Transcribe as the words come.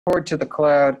record to the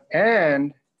cloud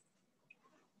and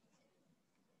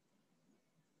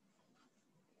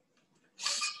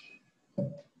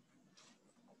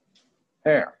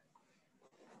there.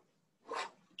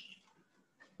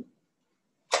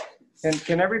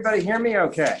 Can everybody hear me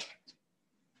okay?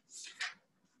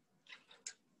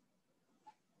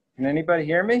 Can anybody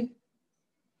hear me?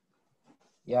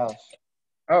 Yes.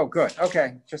 Oh, good.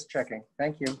 Okay, just checking.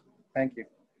 Thank you. Thank you.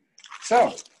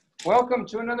 So, welcome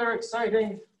to another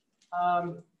exciting,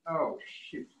 oh,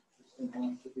 shoot. This thing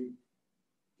wants to be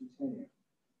continued.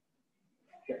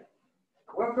 Okay.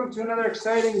 Welcome to another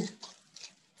exciting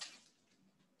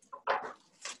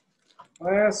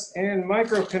class in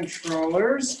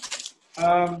microcontrollers.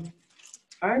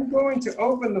 I'm going to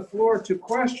open the floor to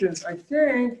questions. I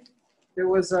think there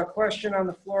was a question on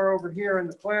the floor over here in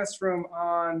the classroom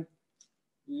on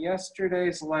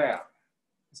yesterday's lab.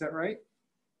 Is that right?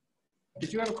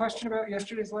 Did you have a question about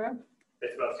yesterday's lab?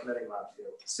 It's about submitting lab 2.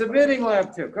 Submitting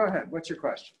lab 2. Go ahead. What's your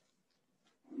question?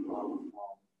 I want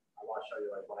to show you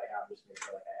like what I have, just make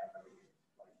sure like I have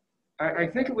everything.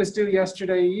 I think it was due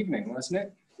yesterday evening, wasn't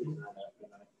it?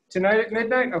 Tonight at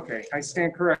midnight? Okay, I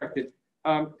stand corrected.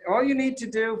 All you need to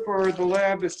do for the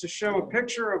lab is to show a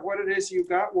picture of what it is you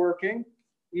got working,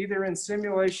 either in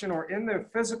simulation or in the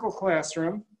physical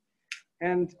classroom.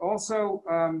 And also,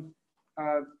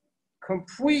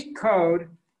 complete code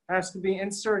has to be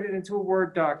inserted into a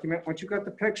Word document. Once you've got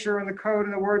the picture and the code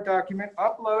in the Word document,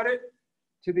 upload it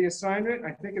to the assignment.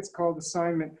 I think it's called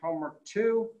assignment homework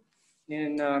 2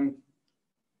 in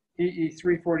EE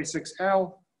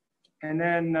 346L. And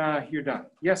then you're done.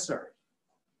 Yes, sir.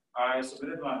 I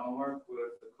submitted my homework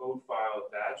with the code file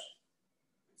attached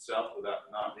itself without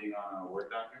not being on a Word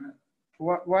document.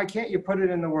 Why can't you put it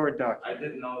in the Word document? I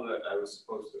didn't know that I was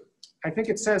supposed to. I think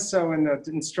it says so in the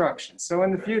instructions. So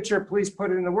in the future, please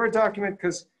put it in the Word document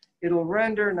because it'll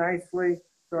render nicely.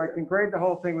 So I can grade the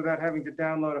whole thing without having to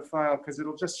download a file because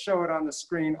it'll just show it on the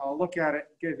screen. I'll look at it,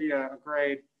 give you a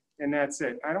grade, and that's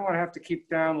it. I don't want to have to keep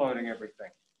downloading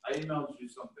everything. I emailed you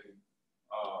something.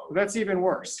 Well, that's even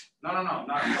worse. No, not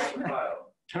the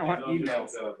file. I don't want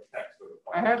emails. The text of the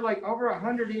file. I had like over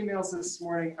 100 emails this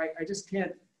morning. I just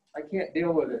can't, I can't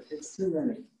deal with it. It's too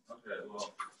many. Okay,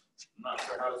 well, I'm not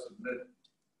sure how to submit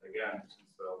again since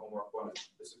the homework one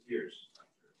disappears.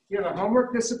 Yeah, the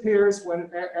homework disappears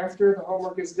after the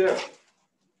homework is due. Okay.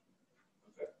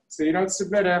 So you don't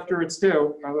submit after it's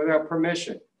due without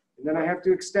permission. And then I have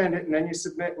to extend it, and then you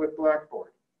submit with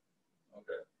Blackboard.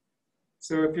 Okay.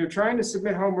 So if you're trying to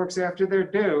submit homeworks after they're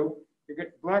due,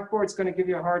 Blackboard's going to give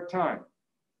you a hard time.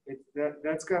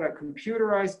 That's got a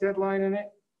computerized deadline in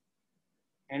it,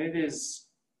 and it is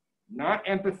not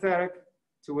empathetic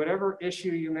to whatever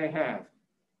issue you may have.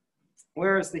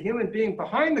 Whereas the human being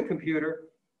behind the computer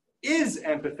is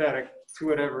empathetic to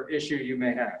whatever issue you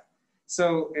may have.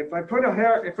 So if I put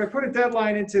a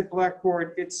deadline into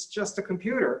Blackboard, it's just a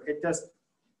computer. It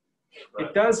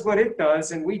does what it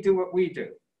does, and we do what we do.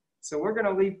 So we're going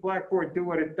to leave Blackboard do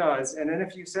what it does. And then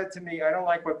if you said to me, I don't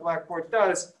like what Blackboard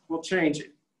does, we'll change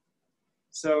it.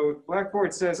 So if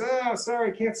Blackboard says, oh,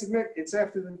 sorry, can't submit, it's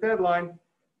after the deadline,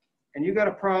 and you got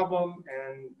a problem,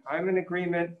 and I'm in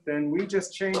agreement, then we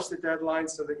just change the deadline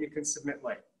so that you can submit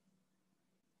late.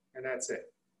 And that's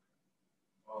it.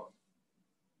 Well,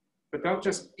 but don't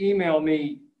just email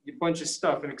me a bunch of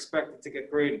stuff and expect it to get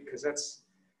graded, because that's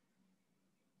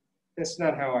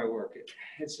not how I work it.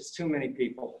 It's just too many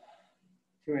people.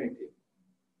 Too many people.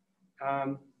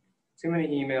 Too many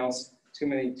emails, too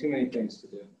many things to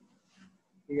do.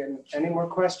 You got any more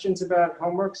questions about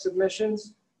homework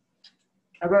submissions?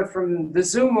 How about from the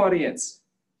Zoom audience?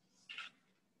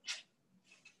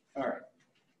 All right.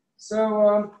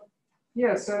 So,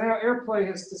 yeah, so now AirPlay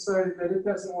has decided that it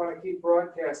doesn't want to keep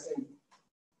broadcasting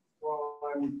while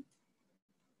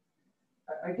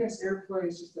I guess AirPlay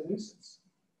is just a nuisance.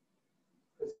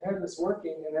 Because it had this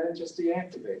working and then it just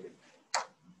deactivated.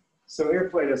 So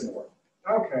AirPlay doesn't work.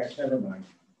 Okay, never mind.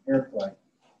 AirPlay.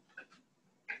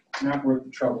 Not worth the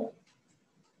trouble.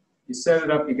 You set it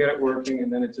up, you get it working,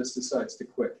 and then it just decides to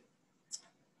quit.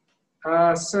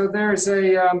 So there's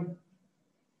a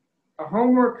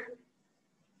homework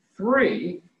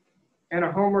 3 and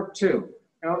a homework 2.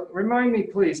 Now, remind me,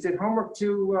 please, did homework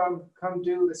 2 come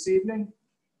due this evening?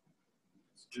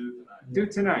 it's due tonight. Due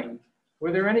tonight.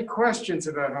 Were there any questions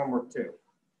about homework 2?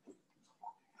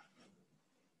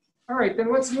 All right,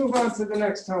 then let's move on to the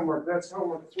next homework. That's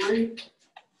homework 3.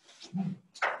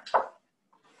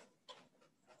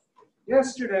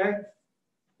 Yesterday,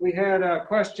 we had a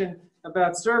question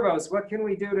about servos. What can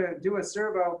we do to do a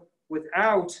servo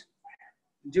without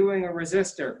doing a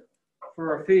resistor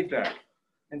for a feedback?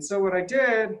 And so what I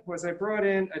did was I brought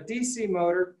in a DC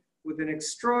motor with an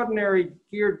extraordinary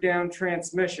geared down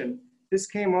transmission. This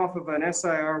came off of an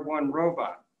SIR-1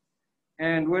 robot.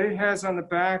 And what it has on the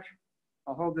back,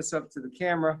 I'll hold this up to the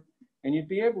camera, and you'd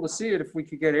be able to see it if we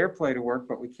could get AirPlay to work,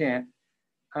 but we can't.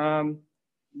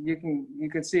 You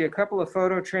can see a couple of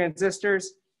photo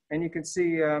transistors, and you can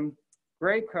see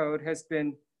gray code has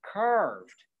been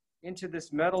carved into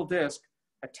this metal disc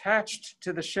attached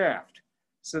to the shaft.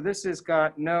 So this has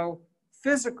got no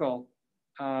physical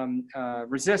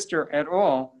resistor at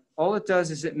all. All it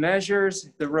does is it measures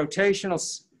the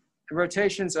rotations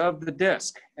of the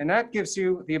disc, and that gives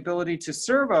you the ability to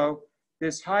servo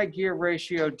this high gear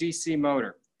ratio DC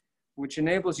motor, which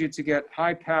enables you to get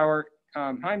high power,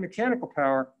 high mechanical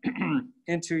power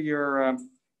into your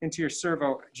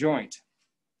servo joint.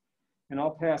 And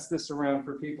I'll pass this around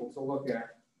for people to look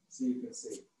at so you can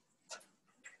see.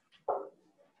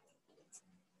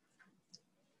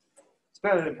 It's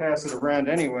better to pass it around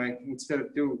anyway instead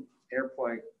of do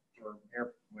AirPlay or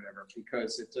whatever,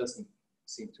 because it doesn't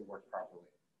seem to work properly.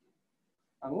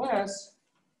 Unless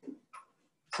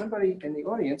somebody in the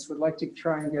audience would like to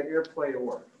try and get AirPlay to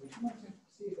work. Would you like to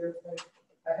see AirPlay?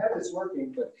 I have this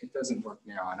working, but it doesn't work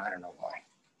now, and I don't know why.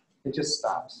 It just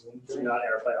stops. You're not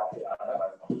AirPlay off the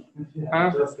iPhone. Huh?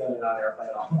 Just not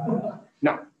AirPlay off the iPhone.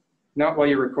 No, not while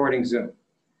you're recording Zoom.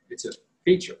 It's a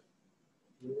feature.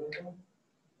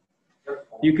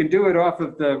 You can do it off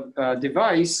of the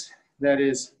device that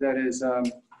is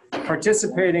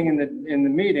participating in the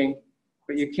meeting,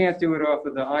 but you can't do it off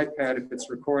of the iPad if it's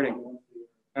recording,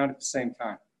 not at the same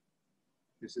time.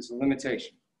 This is a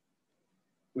limitation,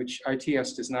 which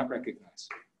ITS does not recognize.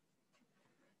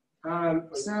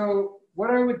 So what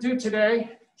I would do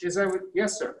today is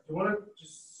yes, sir. Do you want to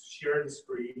just share the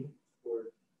screen? Or?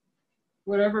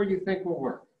 Whatever you think will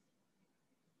work.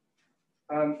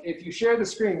 If you share the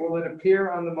screen, will it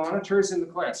appear on the monitors in the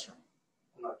classroom?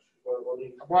 I'm not sure.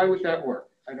 Why would that work?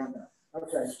 I don't know.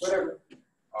 Okay, whatever.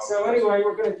 So anyway,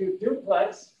 we're going to do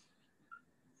duplex.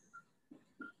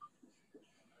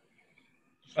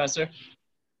 Professor?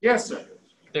 Yes, sir.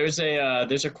 There's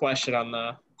a question on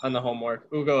the homework.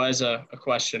 Ugo has a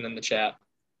question in the chat.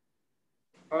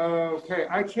 Okay,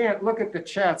 I can't look at the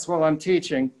chats while I'm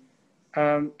teaching.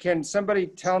 Can somebody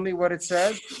tell me what it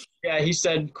says? Yeah, he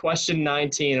said question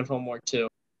 19 of homework 2.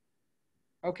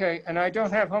 Okay, and I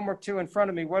don't have homework 2 in front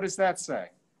of me. What does that say?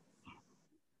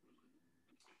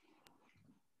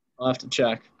 I'll have to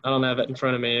check. I don't have it in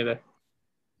front of me either.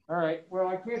 All right, well,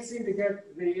 I can't seem to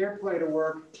get the AirPlay to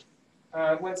work.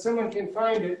 When someone can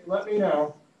find it, let me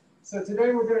know. So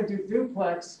today we're going to do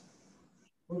duplex.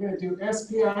 We're going to do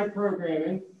SPI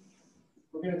programming.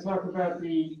 We're going to talk about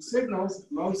the signals,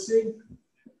 MOSI,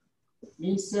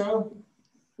 MISO,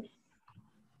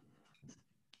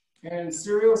 and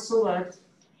serial select.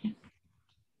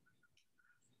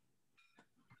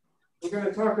 We're going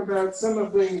to talk about some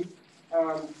of the,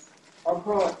 I'll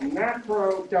call it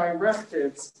macro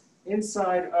directives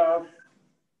inside of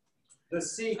the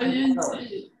C controller.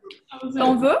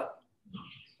 T'en veux?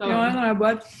 Il y en a dans la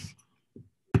boîte.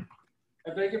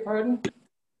 I beg your pardon?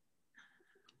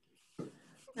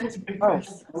 Oh,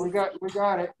 we got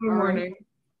it. Good morning.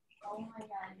 All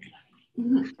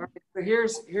right, so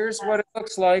here's what it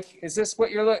looks like. Is this what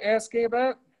you're asking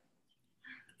about?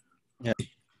 Yeah.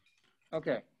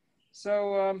 Okay.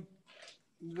 So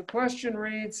the question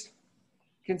reads,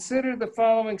 consider the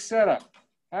following setup.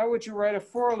 How would you write a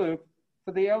for loop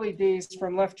for the LEDs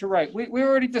from left to right? We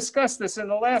already discussed this in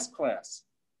the last class.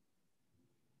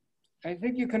 I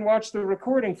think you can watch the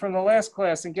recording from the last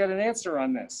class and get an answer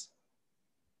on this.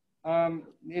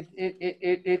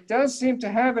 It does seem to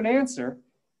have an answer,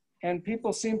 and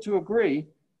people seem to agree.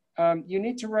 You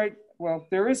need to write, well,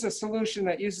 there is a solution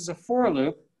that uses a for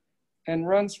loop and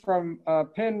runs from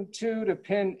pin 2 to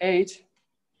pin 8,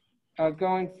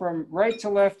 going from right to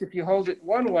left if you hold it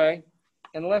one way,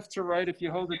 and left to right if you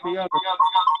hold it the other.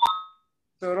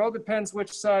 So it all depends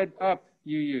which side up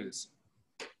you use.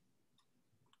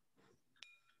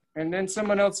 And then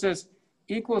someone else says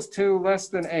equals to less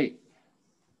than 8.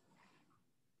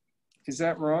 Is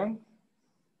that wrong?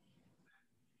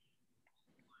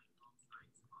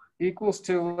 Equals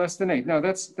to less than 8. No,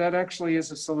 that actually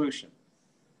is a solution.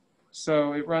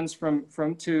 So it runs from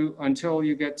 2 until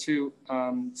you get to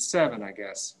 7, I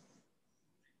guess.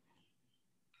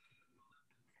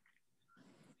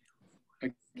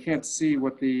 I can't see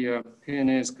what the pin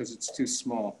is because it's too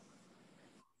small,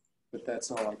 but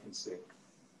that's all I can see.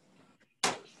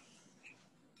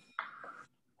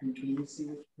 Can you see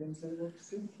what pins I want to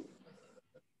see?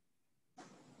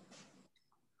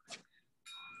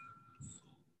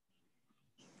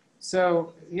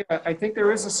 So, yeah, I think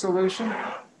there is a solution.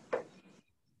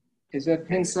 Is that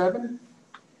pin 7?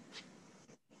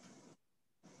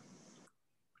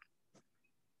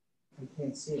 I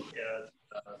can't see it. Yeah,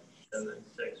 7,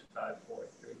 6, 5, 4,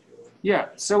 3, 2. Yeah,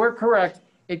 so we're correct.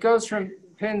 It goes from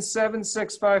pin 7,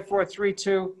 6, 5, 4, 3,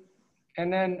 2.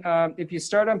 And then if you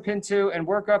start on pin 2 and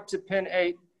work up to pin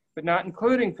 8, but not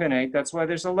including pin 8, that's why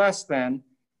there's a less than,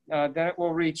 then it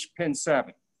will reach pin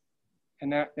 7.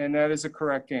 And that is a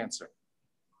correct answer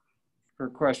for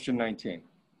question 19.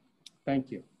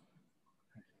 Thank you.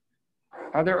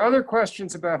 Are there other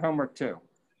questions about homework 2?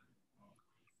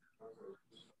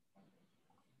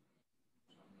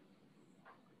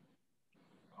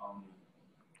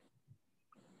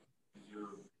 Is your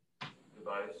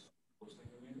device hosting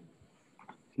the meeting?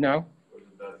 No, Or is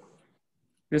it that?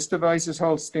 this device is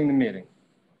hosting the meeting.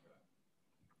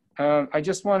 I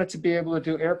just wanted to be able to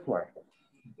do AirPlay.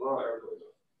 Well, everybody's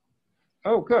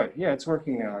Oh, good. Yeah, it's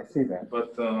working now. I see that.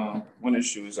 But one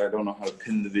issue is I don't know how to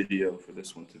pin the video for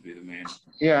this one to be the main.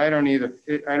 Yeah, I don't either.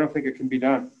 I don't think it can be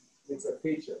done. It's a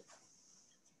feature.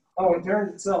 Oh, it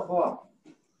turns itself off.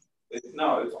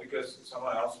 No, it's because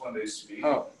someone else, when they speak,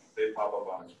 Oh, they pop up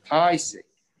on it. I see.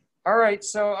 All right.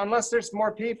 So unless there's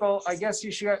more people, I guess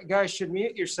you guys should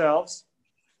mute yourselves.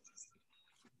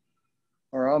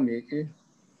 Or I'll mute you.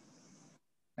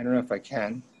 I don't know if I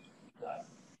can.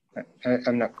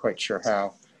 I'm not quite sure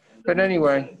how. But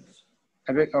anyway,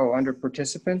 under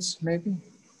participants, maybe?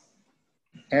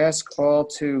 Ask all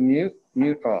to mute,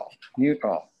 mute all, mute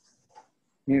all,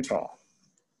 mute all.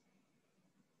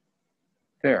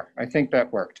 There, I think that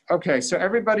worked. Okay, so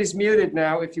everybody's muted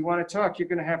now. If you want to talk, you're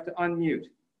going to have to unmute.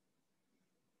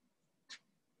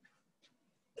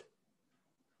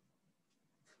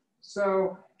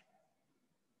 So,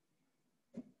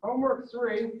 homework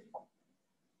 3,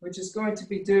 which is going to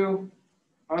be due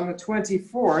on the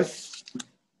 24th,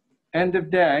 end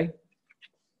of day,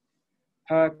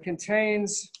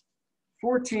 contains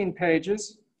 14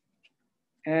 pages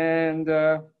and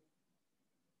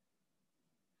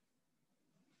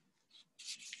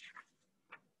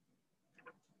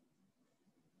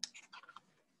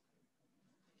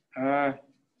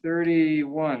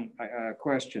 31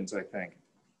 questions, I think.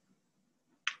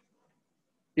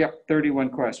 Yep, 31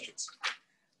 questions.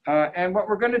 And what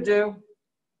we're going to do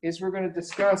is we're going to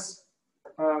discuss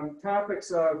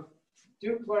topics of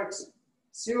duplex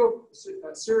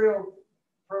serial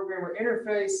programmer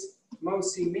interface,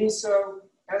 MOSI, MISO,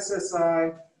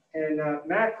 SSI, and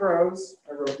macros.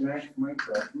 I wrote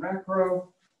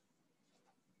macro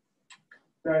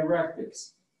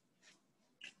directives.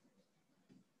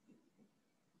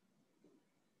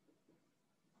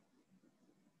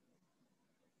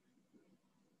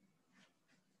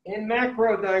 In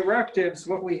macro directives,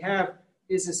 what we have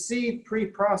is a C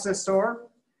preprocessor,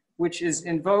 which is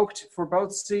invoked for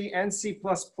both C and C++,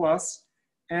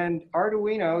 and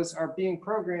Arduinos are being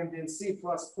programmed in C++.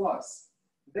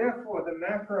 Therefore, the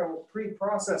macro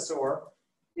preprocessor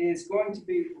is going to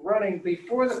be running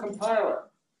before the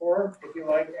compiler, or if you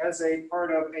like, as a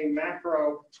part of a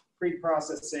macro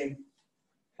preprocessing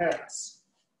pass.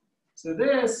 So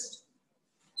this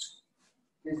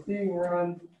is being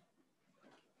run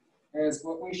as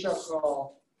what we shall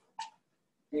call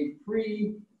a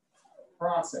pre-process.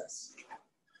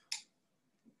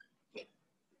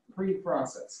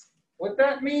 Pre-process. What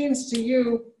that means to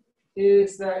you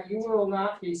is that you will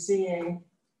not be seeing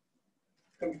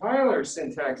compiler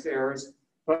syntax errors,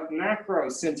 but macro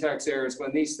syntax errors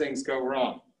when these things go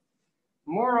wrong.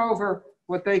 Moreover,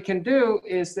 what they can do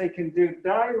is they can do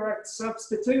direct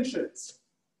substitutions,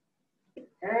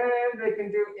 and they can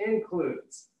do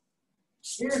includes.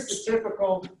 Here's the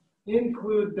typical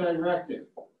include directive.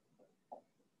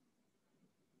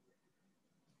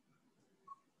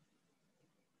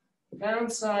 #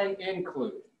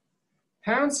 include. #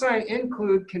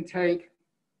 include can take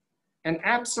an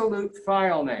absolute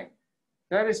file name.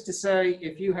 That is to say,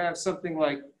 if you have something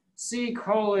like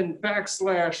C:\\Lyon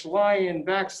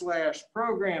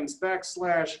 /programs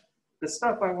 / the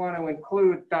stuff I want to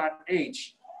include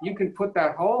 .h, you can put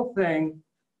that whole thing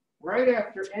right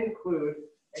after include,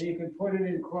 and you can put it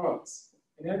in quotes.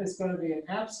 And that is going to be an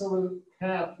absolute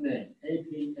path name,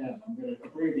 APM. I'm going to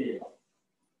abbreviate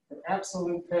an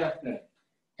absolute path name.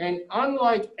 And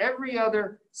unlike every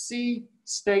other C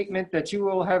statement that you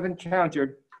will have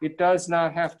encountered, it does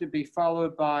not have to be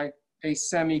followed by a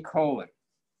semicolon.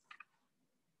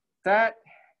 That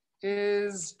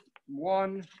is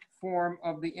one form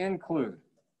of the include.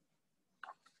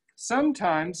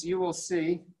 Sometimes you will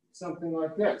see something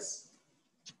like this.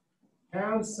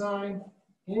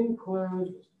 #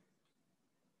 include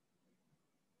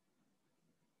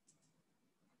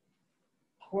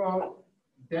quote,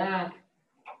 DAC.h.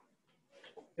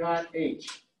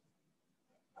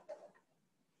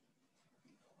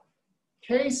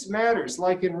 Case matters,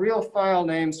 like in real file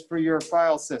names for your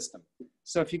file system.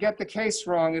 So if you get the case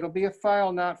wrong, it'll be a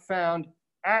file not found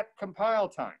at compile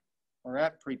time, or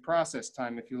at pre-process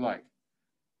time, if you like.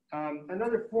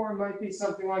 Another form might be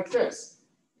something like this.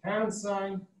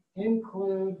 #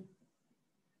 include,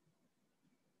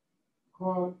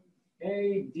 quote,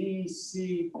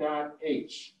 ADC.h,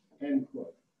 end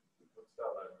quote. What's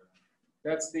that library?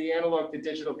 That's the analog to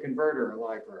digital converter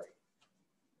library.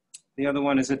 The other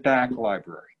one is a DAC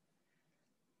library.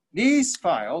 These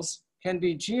files can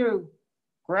be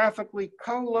geographically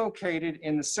co-located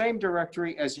in the same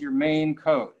directory as your main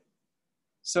code.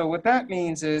 So what that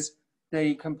means is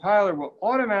the compiler will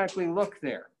automatically look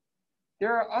there.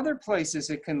 There are other places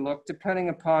it can look depending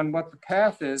upon what the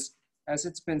path is as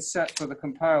it's been set for the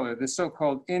compiler, the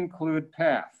so-called include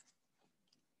path.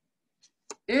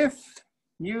 If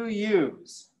you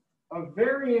use a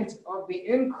variant of the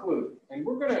include, and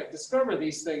we're going to discover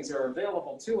these things are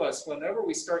available to us whenever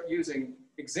we start using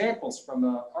examples from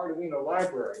the Arduino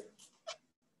library.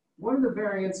 One of the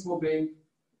variants will be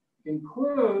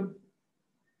include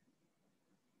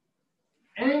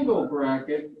angle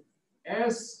bracket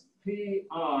SPI.h,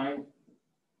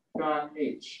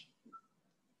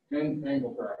 and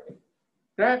angle bracket.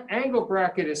 That angle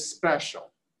bracket is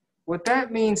special. What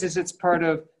that means is it's part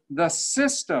of the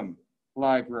system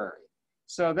library.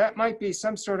 So that might be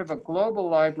some sort of a global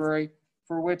library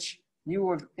for which you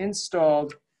have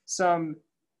installed some,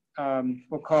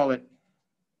 we'll call it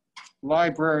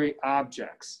library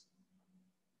objects.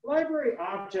 Library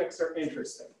objects are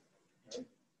interesting.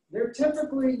 They're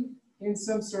typically in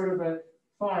some sort of a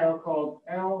file called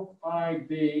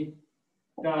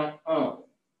lib.o.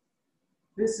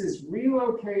 This is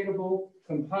relocatable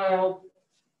compiled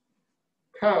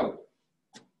code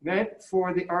meant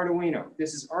for the Arduino.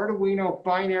 This is Arduino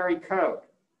binary code.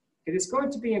 It is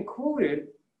going to be included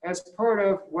as part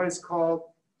of what is called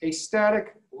a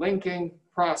static linking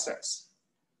process.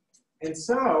 And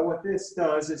so what this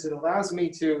does is it allows me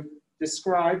to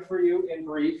describe for you in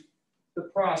brief the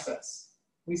process.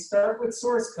 We start with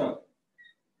source code.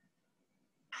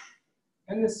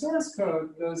 And the source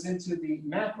code goes into the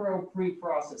macro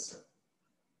preprocessor.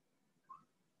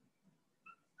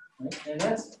 Right? And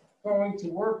that's going to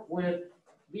work with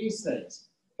these things.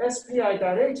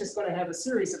 SPI.h is going to have a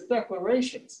series of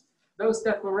declarations. Those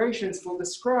declarations will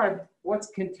describe what's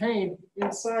contained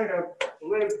inside of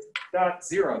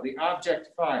lib.0, the object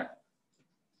file.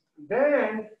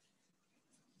 Then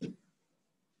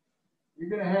you're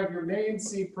going to have your main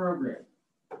C program.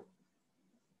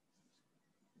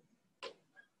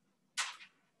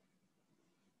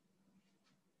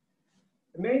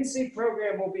 The main C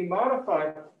program will be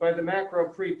modified by the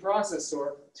macro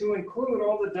preprocessor to include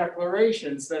all the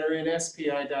declarations that are in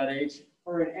SPI.h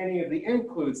or in any of the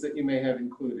includes that you may have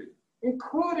included,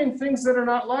 including things that are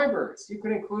not libraries. You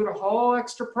can include a whole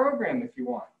extra program if you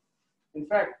want. In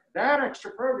fact, that extra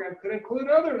program could include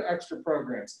other extra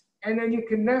programs. And then you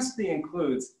can nest the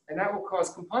includes, and that will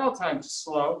cause compile time to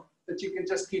slow, that you can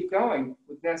just keep going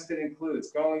with nested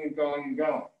includes, going and going and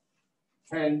going,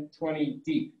 10, 20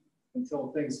 deep,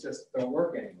 until things just don't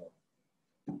work anymore.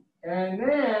 And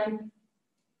then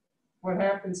what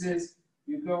happens is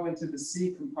you go into the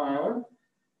C compiler,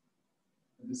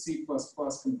 the C++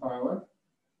 compiler,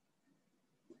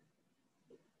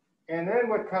 and then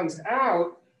what comes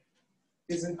out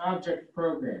is an object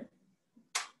program.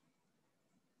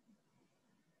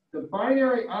 The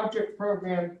binary object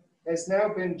program has now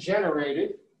been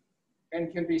generated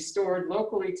and can be stored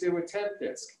locally to a temp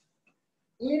disk.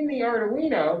 In the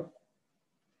Arduino,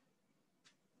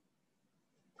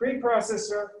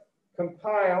 preprocessor,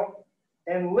 compile,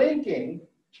 and linking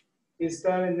is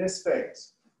done in this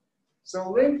phase.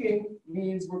 So linking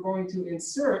means we're going to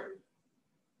insert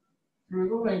through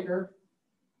the linker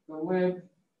the lib.out.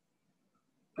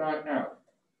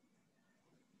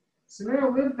 So now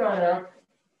lib.out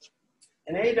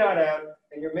and a.out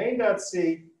and your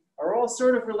main.c are all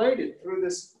sort of related through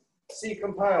this C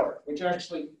compiler, which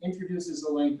actually introduces a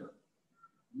linker.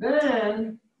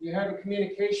 Then you have a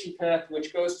communication path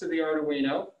which goes to the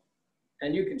Arduino,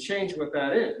 and you can change what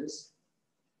that is,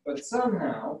 but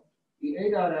somehow the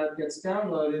a.out gets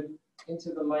downloaded into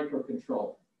the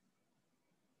microcontroller.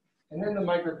 And then the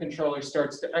microcontroller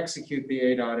starts to execute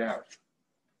the a.out.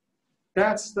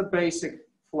 That's the basic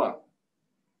flow.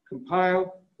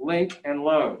 Compile, link, and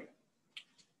load.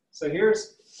 So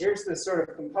here's the sort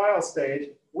of compile stage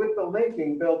with the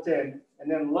linking built in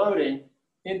and then loading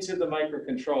into the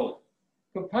microcontroller.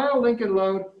 Compile, link, and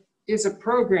load is a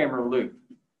programmer loop.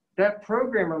 That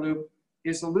programmer loop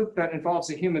is a loop that involves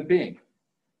a human being.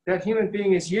 That human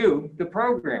being is you, the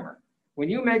programmer. When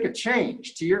you make a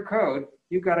change to your code,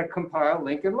 you've got to compile,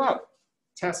 link, and load.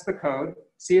 Test the code,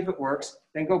 see if it works,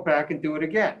 then go back and do it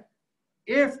again.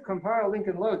 If compile, link,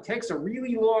 and load takes a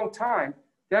really long time,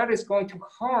 that is going to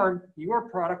harm your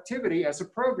productivity as a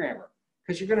programmer,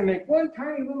 because you're going to make one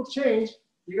tiny little change,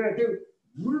 you're going to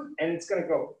do, and it's going to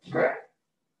go,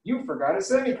 you forgot a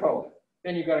semicolon.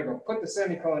 Then you got to go put the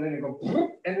semicolon in and go,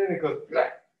 and then it goes,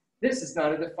 this is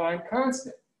not a defined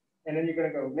constant. And then you're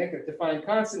going to go make a defined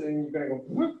constant, and you're going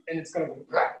to go, and it's going to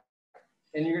go,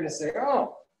 and you're going to say,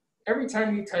 oh, every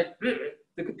time you type,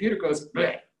 the computer goes,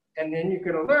 and then you're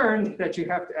going to learn that you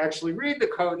have to actually read the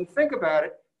code and think about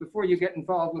it before you get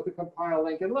involved with the compile,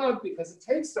 link, and load, because it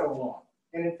takes so long.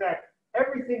 And in fact,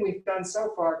 everything we've done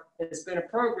so far has been a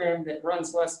program that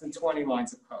runs less than 20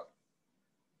 lines of code.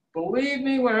 Believe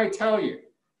me when I tell you,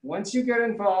 once you get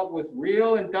involved with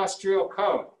real industrial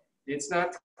code, it's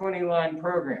not 20-line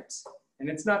programs, and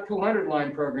it's not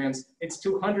 200-line programs, it's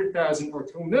 200,000 or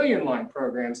 2 million line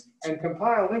programs, and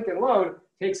compile, link, and load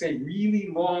takes a really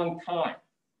long time.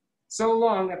 So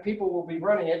long that people will be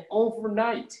running it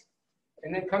overnight,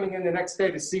 and then coming in the next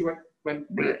day to see what went,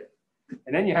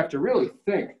 and then you have to really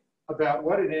think about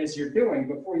what it is you're doing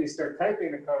before you start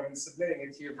typing the code and submitting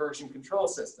it to your version control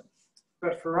system.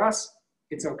 But for us,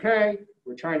 it's okay.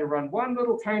 We're trying to run one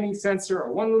little tiny sensor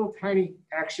or one little tiny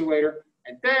actuator,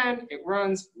 and then it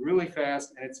runs really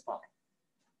fast and it's fine.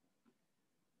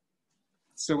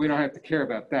 So we don't have to care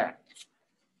about that,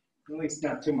 at least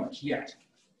not too much yet.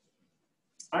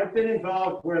 I've been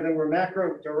involved where there were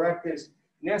macro directives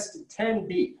nested 10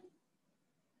 deep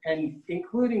and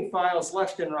including files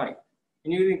left and right.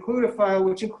 And you'd include a file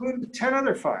which included 10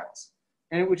 other files.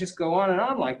 And it would just go on and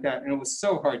on like that. And it was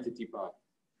so hard to debug,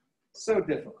 so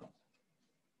difficult.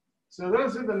 So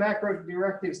those are the macro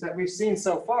directives that we've seen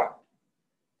so far.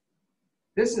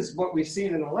 This is what we've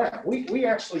seen in the lab. We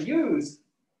actually used,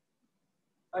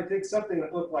 I think, something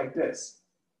that looked like this,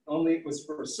 only it was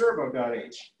for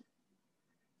servo.h.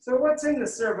 So what's in the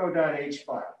servo.h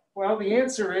file? Well, the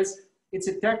answer is it's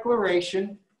a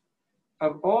declaration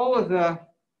of all of the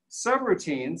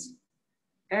subroutines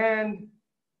and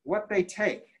what they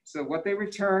take. So what they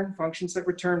return, functions that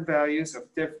return values of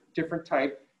different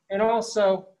type, and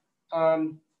also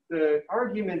the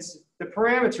arguments, the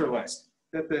parameter list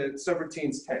that the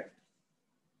subroutines take.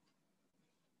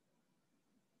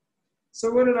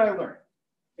 So what did I learn?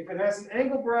 If it has an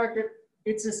angle bracket,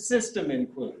 it's a system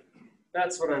include.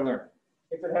 That's what I learned.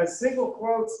 If it has single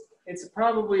quotes, it's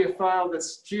probably a file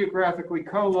that's geographically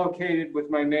co-located with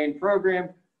my main program.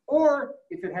 Or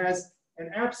if it has an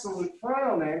absolute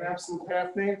file name, absolute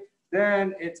path name,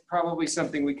 then it's probably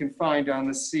something we can find on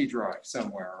the C drive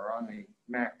somewhere or on the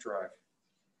Mac drive.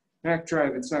 Mac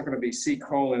drive, it's not going to be C:,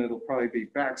 it'll probably be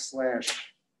backslash,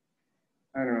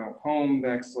 I don't know, home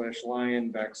backslash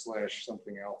Lyon backslash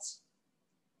something else.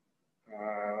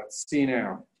 Let's see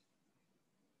now.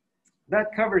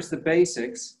 That covers the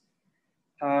basics.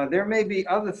 There may be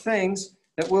other things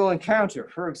that we'll encounter.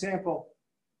 For example,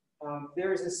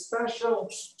 there's a special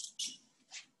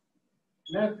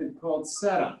method called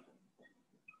setup.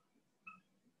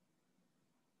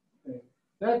 Okay.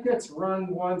 That gets run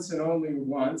once and only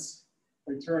once,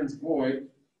 returns void.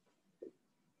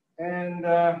 And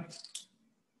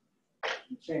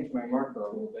change my marker a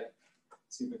little bit,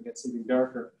 see if it gets something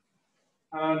darker.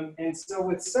 And so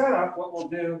with setup, what we'll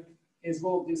do is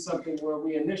we'll do something where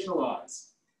we initialize,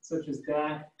 such as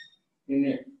that in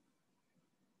it.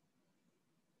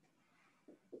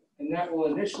 And that will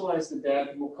initialize the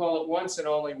DAC, and we'll call it once and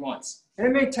only once. And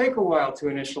it may take a while to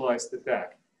initialize the DAC,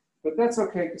 but that's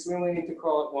okay because we only need to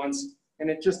call it once, and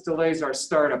it just delays our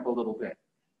startup a little bit.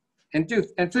 And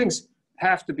things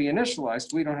have to be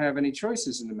initialized. We don't have any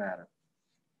choices in the matter.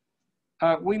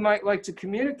 We might like to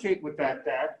communicate with that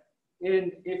DAC,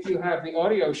 and if you have the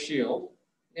audio shield,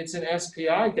 it's an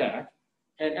SPI DAC,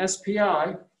 and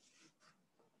SPI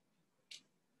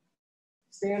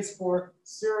stands for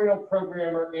Serial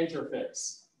Programmer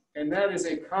Interface. And that is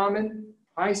a common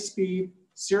high-speed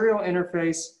serial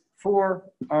interface for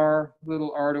our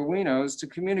little Arduinos to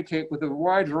communicate with a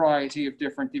wide variety of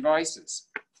different devices.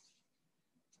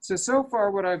 So far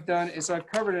what I've done is I've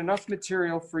covered enough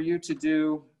material for you to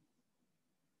do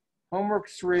homework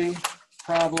 3,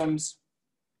 problems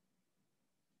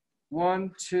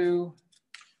 1, 2,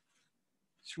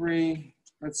 3,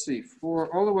 let's see,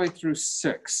 4, all the way through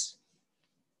 6.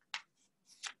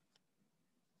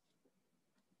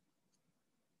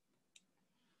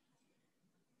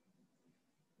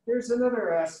 Here's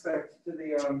another aspect to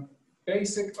the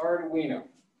basic Arduino.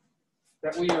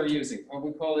 that we are using, or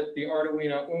we call it the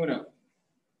Arduino Uno.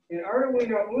 In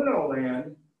Arduino Uno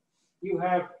land, you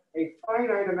have a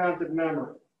finite amount of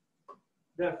memory.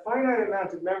 That finite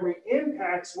amount of memory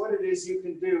impacts what it is you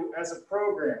can do as a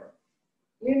programmer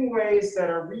in ways that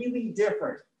are really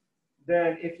different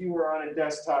than if you were on a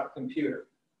desktop computer.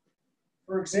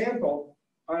 For example,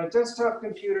 on a desktop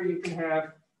computer, you can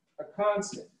have a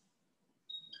constant.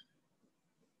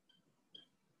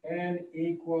 N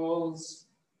equals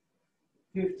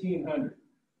 1500.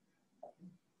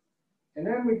 And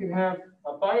then we can have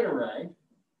a byte array,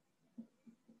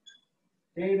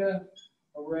 data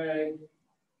array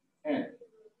N.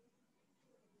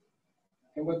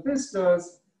 And what this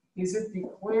does is it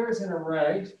declares an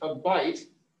array, a byte,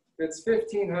 that's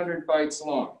 1500 bytes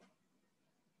long.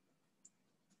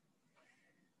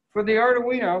 For the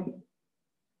Arduino,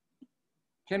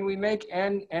 can we make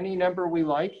N any number we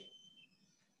like?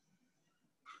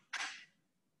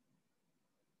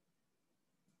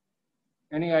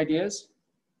 Any ideas?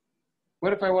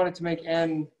 What if I wanted to make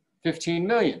N 15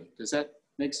 million? Does that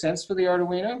make sense for the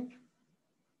Arduino?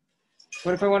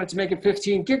 What if I wanted to make it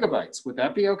 15 gigabytes? Would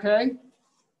that be okay?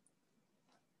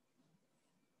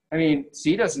 I mean,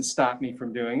 C doesn't stop me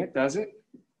from doing it, does it?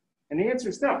 And the answer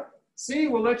is no. C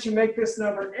will let you make this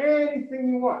number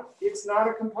anything you want. It's not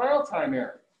a compile time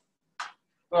error.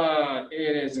 But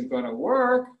it isn't going to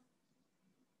work.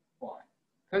 Why?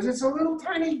 Because it's a little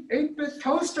tiny 8-bit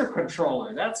toaster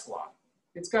controller, that's why.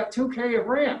 It's got 2K of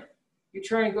RAM. You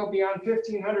try and go beyond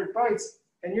 1500 bytes,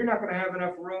 and you're not going to have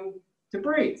enough room to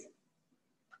breathe.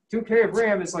 2K of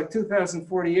RAM is like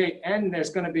 2048, and there's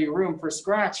going to be room for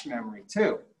scratch memory,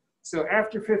 too. So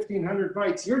after 1500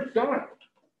 bytes, you're done.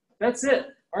 That's it.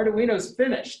 Arduino's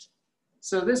finished.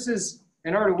 So this is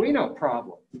an Arduino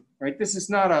problem, right? This is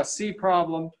not a C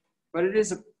problem, but it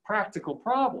is a practical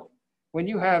problem. When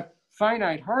you have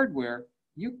finite hardware,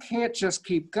 you can't just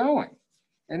keep going.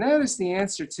 And that is the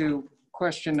answer to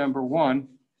question number 1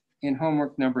 in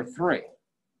homework number 3.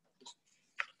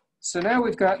 So now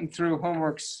we've gotten through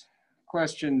homeworks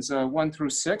questions 1 through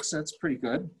 6. That's pretty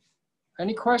good.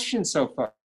 Any questions so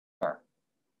far?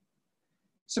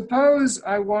 Suppose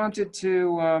I wanted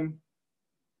to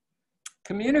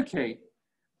communicate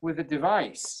with a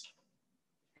device.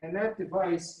 And that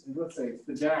device, let's say it's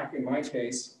the DAC in my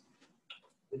case,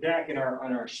 the DAC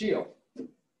on our shield.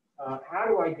 How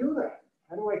do I do that?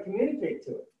 How do I communicate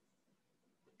to it?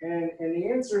 And the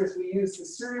answer is we use the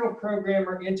serial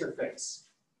programmer interface.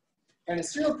 And a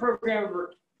serial programmer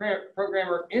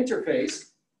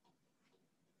interface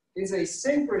is a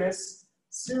synchronous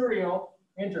serial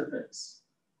interface.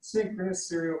 Synchronous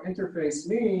serial interface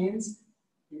means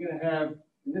you're going to have,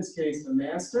 in this case, a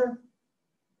master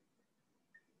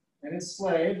and a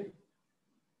slave.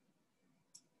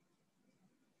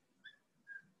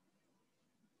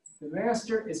 The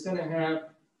master is going to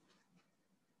have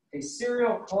a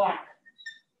serial clock.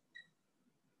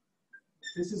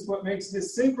 This is what makes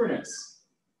this synchronous,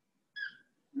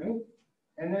 right?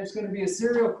 And there's going to be a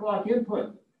serial clock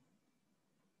input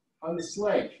on the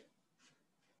slave.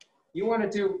 You want to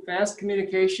do fast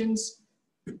communications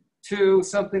to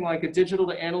something like a digital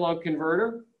to analog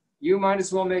converter, you might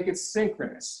as well make it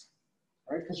synchronous,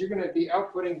 right? Because you're going to be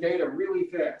outputting data really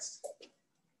fast.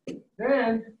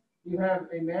 Then you have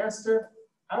a master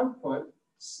output,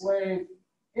 slave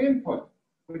input,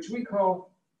 which we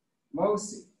call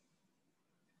MOSI.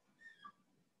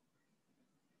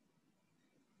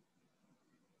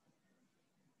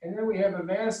 And then we have a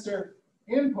master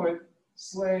input,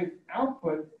 slave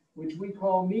output, which we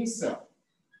call MISO.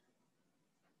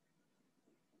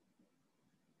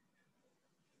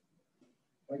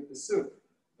 Like the soup,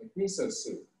 like miso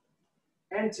soup.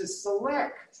 And to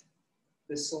select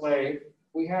the slave,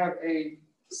 we have a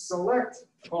select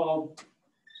called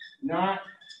not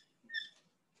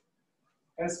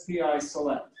SPI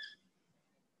select.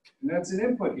 And that's an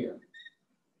input here.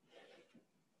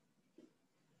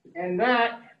 And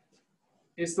that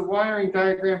is the wiring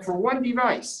diagram for one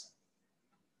device.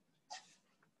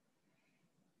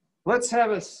 Let's have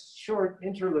a short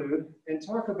interlude and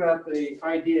talk about the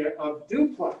idea of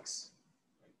duplex.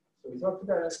 So we talked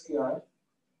about SPI,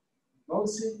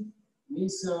 MOSI,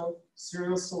 MISO,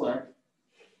 serial select.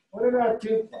 What about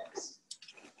duplex?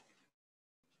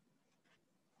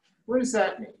 What does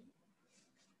that mean?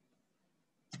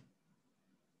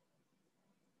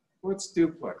 What's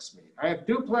duplex mean? I have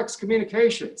duplex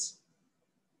communications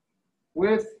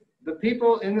with the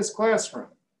people in this classroom.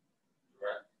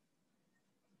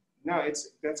 No,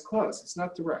 that's close. It's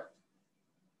not direct.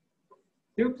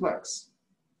 Duplex.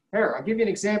 Here, I'll give you an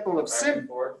example of Back and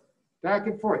forth. back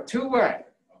and forth,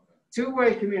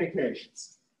 two-way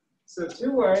communications. So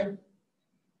two-way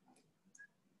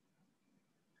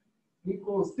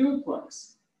equals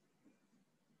duplex.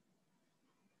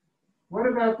 What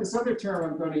about this other term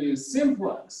I'm going to use,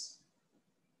 simplex?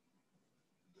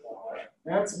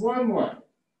 That's one way.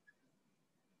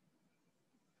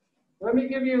 Let me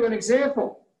give you an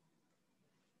example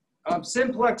of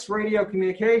simplex radio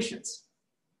communications.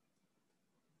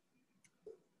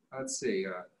 Let's see,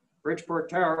 Bridgeport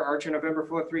Tower, Archer November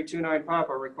 4329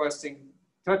 Papa requesting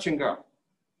touch and go.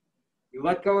 You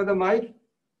let go of the mic,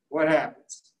 what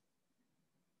happens?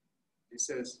 He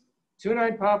says,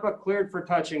 29 Papa cleared for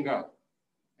touch and go.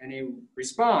 And you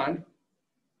respond,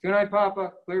 29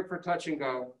 Papa cleared for touch and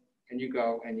go, and you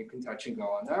go and you can touch and go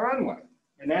on the runway.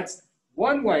 And that's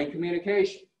one-way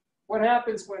communication. What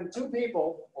happens when two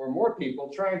people or more people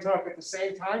try and talk at the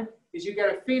same time is you get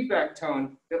a feedback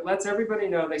tone that lets everybody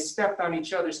know they stepped on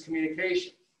each other's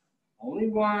communication. Only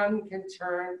one can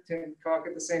turn to talk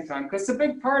at the same time because it's a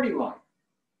big party line.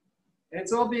 And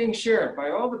it's all being shared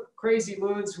by all the crazy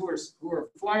loons who are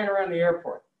flying around the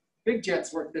airport. Big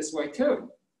jets work this way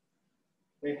too.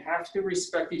 They have to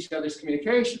respect each other's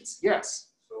communications. Yes.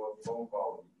 So a phone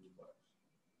call would be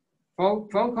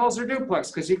duplex. Phone calls are duplex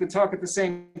because you can talk at the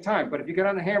same time. But if you get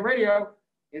on the ham radio,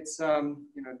 it's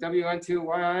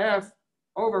WN2YIF,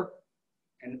 over.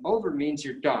 And over means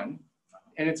you're done.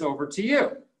 And it's over to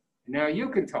you. And now you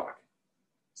can talk.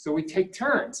 So we take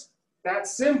turns.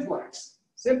 That's simplex.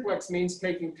 Simplex means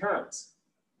taking turns.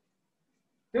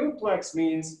 Duplex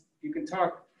means you can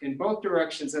talk in both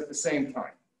directions at the same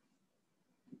time.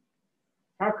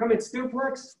 How come it's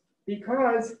duplex?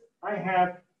 Because I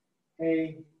have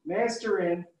a master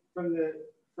in from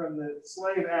the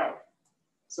slave out.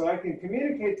 So I can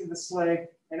communicate to the slave,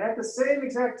 and at the same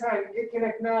exact time, it can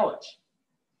acknowledge.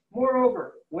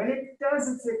 Moreover, when it does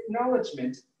its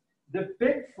acknowledgement, the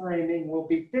bit framing will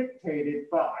be dictated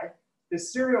by the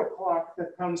serial clock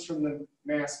that comes from the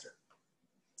master.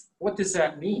 What does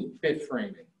that mean, bit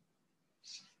framing?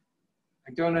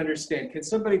 I don't understand. Can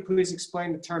somebody please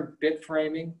explain the term bit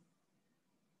framing?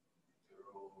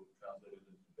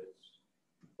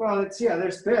 Well,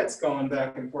 there's bits going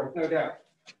back and forth, no doubt.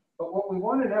 But what we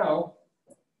want to know,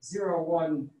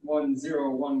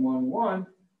 0110111,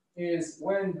 is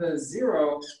when the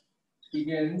 0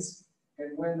 begins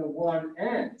and when the 1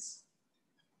 ends.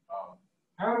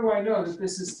 How do I know that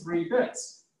this is 3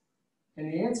 bits? And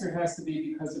the answer has to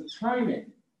be because of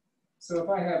timing. So if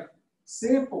I have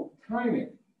sample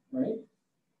timing, right,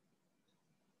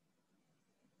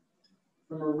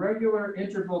 from a regular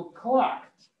interval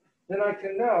clock, then I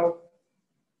can know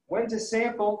when to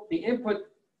sample the input,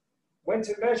 when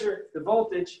to measure the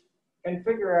voltage, and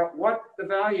figure out what the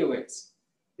value is.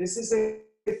 This is a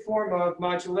form of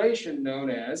modulation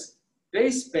known as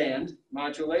baseband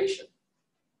modulation.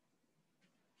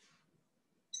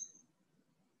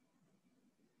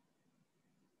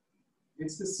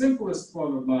 It's the simplest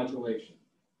form of modulation,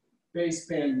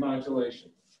 baseband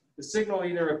modulation. The signal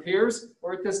either appears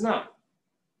or it does not.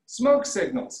 Smoke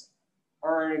signals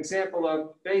are an example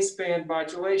of baseband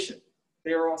modulation.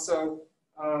 They are also,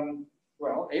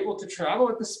 able to travel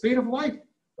at the speed of light.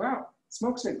 Wow,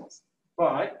 smoke signals.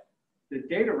 But the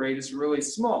data rate is really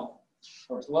small,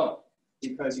 or it's low,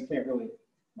 because you can't really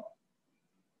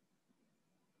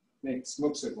make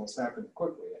smoke signals happen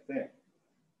quickly, I think.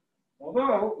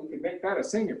 Although, we could make that a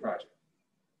senior project.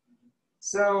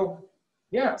 So,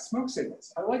 yeah, smoke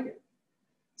signals, I like it.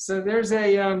 So there's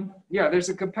a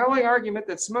compelling argument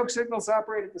that smoke signals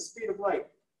operate at the speed of light.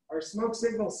 Are smoke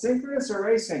signals synchronous or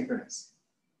asynchronous?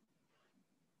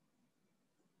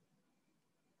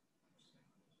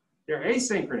 They're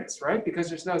asynchronous, right? Because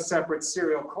there's no separate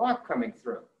serial clock coming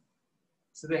through.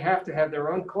 So they have to have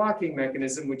their own clocking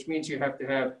mechanism, which means you have to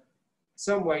have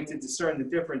some way to discern the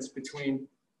difference between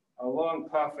a long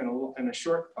puff and a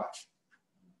short puff.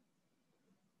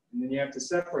 And then you have to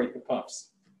separate the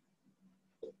puffs.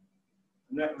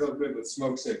 I'm not real good with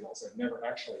smoke signals. I've never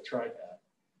actually tried that.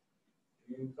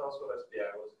 Can you tell us what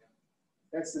SPI was again?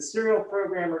 That's the Serial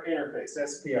Programmer Interface,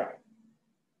 SPI.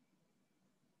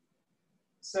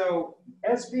 So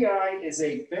SPI is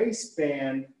a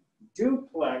baseband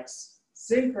duplex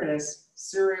synchronous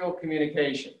serial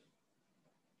communication.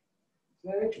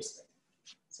 Isn't that interesting?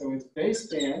 So it's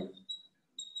baseband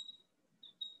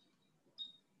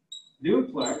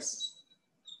duplex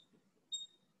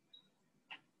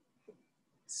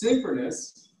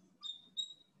synchronous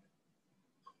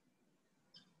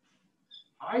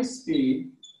high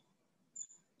speed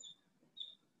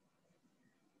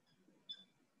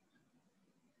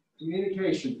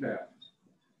communication path.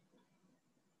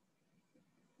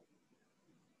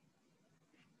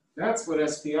 That's what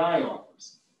SPI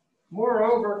offers.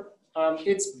 Moreover,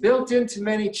 it's built into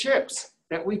many chips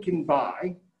that we can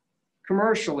buy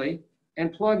commercially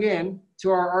and plug in to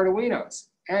our Arduinos.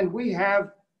 And we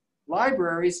have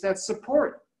libraries that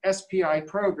support SPI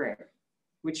programming,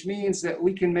 which means that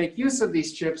we can make use of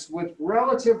these chips with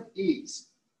relative ease.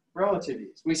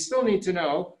 We still need to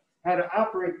know how to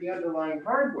operate the underlying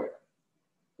hardware.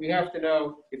 We have to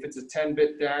know if it's a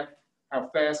 10-bit DAC, how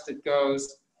fast it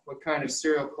goes, what kind of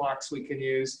serial clocks we can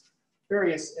use,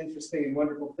 various interesting and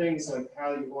wonderful things like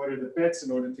how you order the bits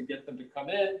in order to get them to come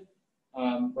in,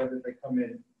 whether they come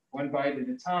in 1 byte at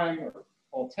a time or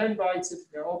all 10 bytes, if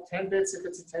they're all 10 bits, if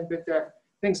it's a 10-bit DAC,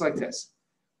 things like this.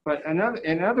 But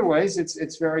in other ways,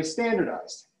 it's very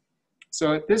standardized.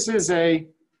 So this is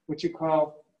what you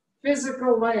call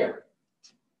physical layer.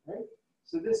 Right?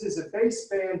 So this is a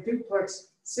baseband duplex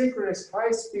synchronous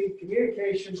high-speed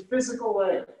communication physical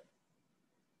layer.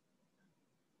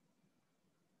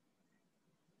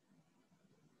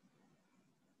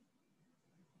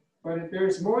 But if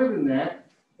there's more than that,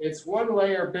 it's 1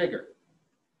 layer bigger.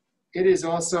 It is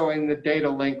also in the data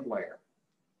link layer.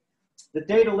 The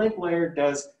data link layer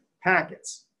does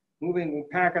packets, moving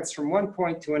packets from one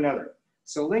point to another.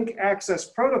 So link access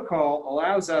protocol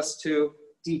allows us to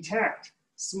detect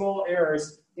small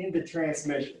errors in the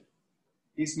transmission.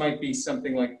 These might be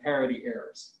something like parity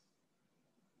errors.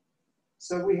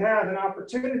 So we have an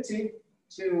opportunity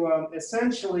to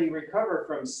essentially recover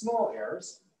from small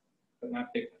errors, but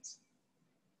not big ones.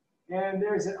 And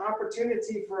there's an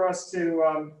opportunity for us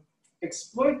to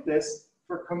exploit this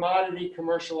for commodity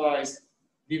commercialized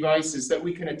devices that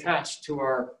we can attach to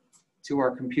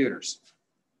our computers.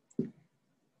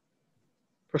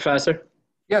 Professor?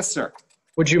 Yes, sir.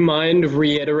 Would you mind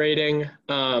reiterating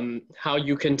how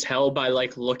you can tell by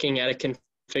like looking at a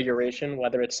configuration,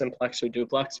 whether it's simplex or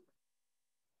duplex?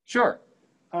 Sure.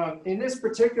 In this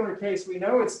particular case, we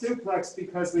know it's duplex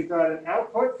because we've got an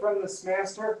output from this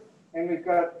master and we've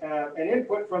got an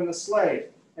input from the slave,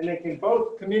 and they can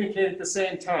both communicate at the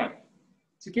same time.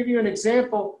 To give you an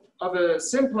example of a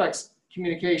simplex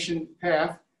communication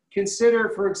path, consider,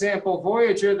 for example,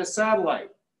 Voyager, the satellite.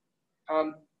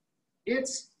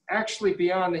 It's actually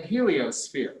beyond the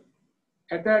heliosphere.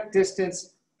 At that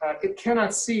distance, it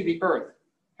cannot see the Earth.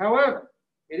 However,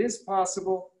 it is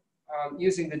possible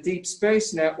using the deep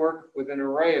space network with an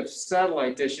array of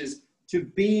satellite dishes to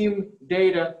beam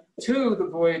data to the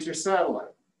Voyager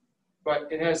satellite, but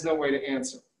it has no way to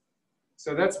answer.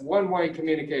 So that's one-way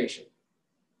communication.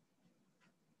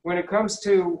 When it comes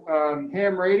to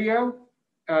ham radio,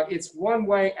 it's one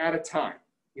way at a time.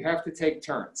 You have to take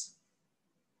turns.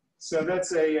 So that's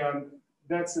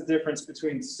the difference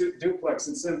between duplex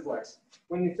and simplex.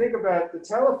 When you think about the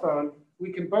telephone,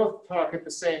 we can both talk at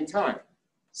the same time.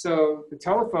 So the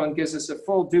telephone gives us a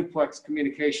full duplex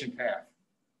communication path.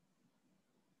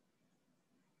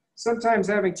 Sometimes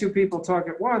having 2 people talk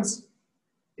at once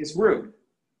is rude,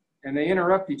 and they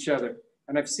interrupt each other.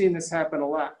 And I've seen this happen a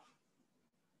lot.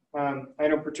 I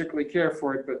don't particularly care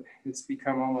for it, but it's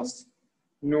become almost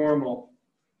normal.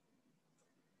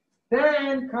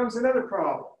 Then comes another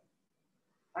problem.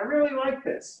 I really like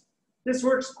this. This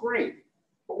works great.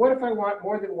 But what if I want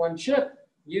more than 1 chip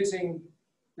using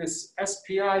this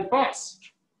SPI bus?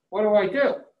 What do? I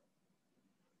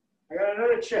got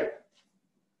another chip.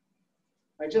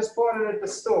 I just bought it at the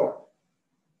store,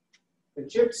 the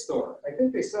chip store. I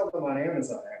think they sell them on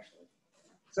Amazon, actually.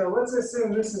 So let's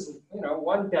assume this is,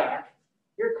 1 DAC.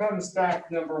 Here comes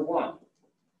DAC number 1.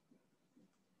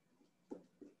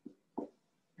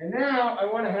 And now I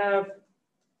want to have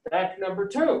DAC number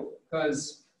 2,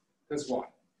 because why?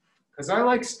 Because I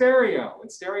like stereo,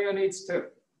 and stereo needs 2.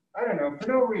 I don't know, for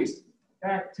no reason.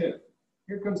 DAC 2.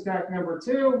 Here comes DAC number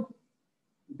 2.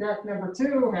 DAC number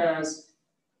 2 has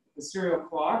the serial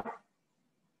clock,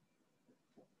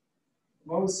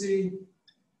 MOSI.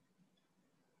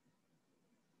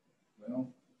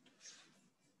 Well,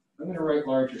 I'm going to write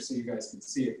larger so you guys can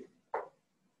see it.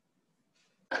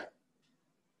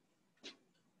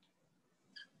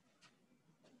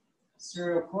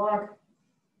 Serial clock,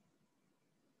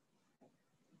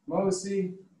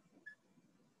 MOSI,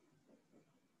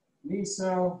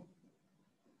 MISO,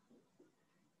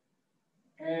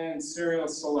 and serial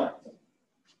select.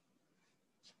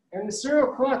 And the serial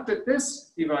clock that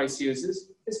this device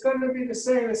uses is going to be the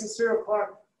same as the serial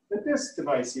clock that this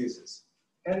device uses.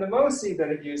 And the MOSI that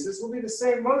it uses will be the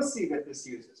same MOSI that this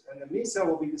uses. And the MISO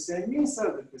will be the same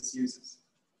MISO that this uses.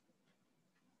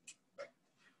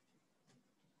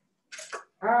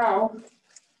 How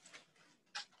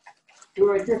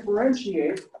do I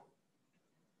differentiate?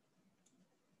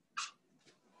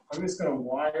 I'm just going to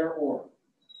wire OR.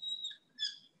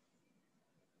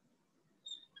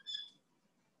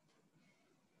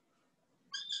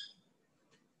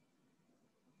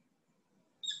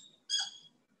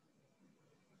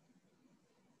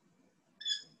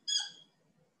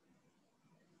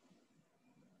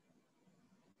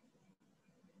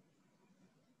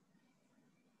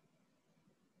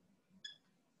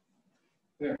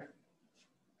 There.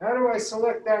 How do I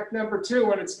select DAC number 2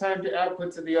 when it's time to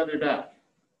output to the other DAC?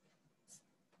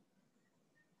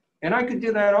 And I could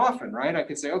do that often, right? I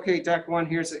could say, okay, DAC 1,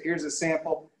 here's a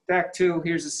sample. DAC 2,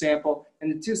 here's a sample.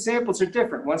 And the two samples are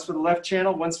different. One's for the left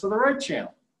channel, one's for the right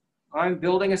channel. I'm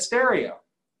building a stereo,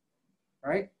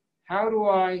 right? How do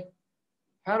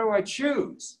I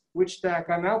choose which DAC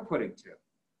I'm outputting to?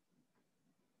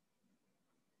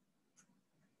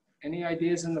 Any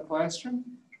ideas in the classroom?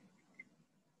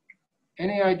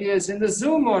 Any ideas in the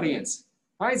Zoom audience?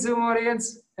 Hi, Zoom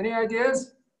audience. Any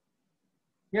ideas?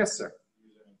 Yes, sir.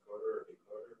 Use an encoder or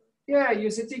decoder? Yeah,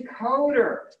 use a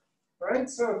decoder, right?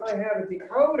 So if I have a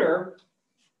decoder,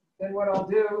 then what I'll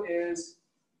do is,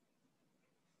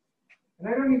 and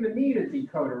I don't even need a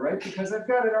decoder, right? Because I've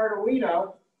got an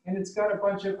Arduino and it's got a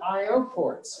bunch of I/O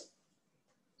ports.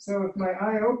 So if my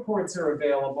I/O ports are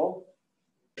available,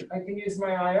 I can use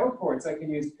my I/O ports. I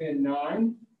can use pin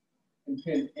 9 and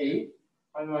pin 8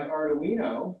 on my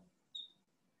Arduino.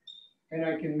 And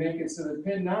I can make it so that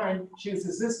pin 9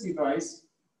 chooses this device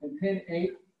and pin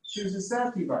 8 chooses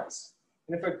that device.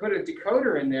 And if I put a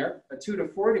decoder in there, a 2 to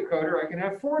 4 decoder, I can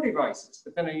have 4 devices,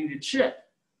 but then I need a chip.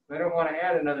 I don't want to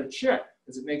add another chip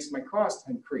because it makes my cost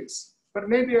increase. But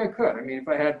maybe I could. I mean, if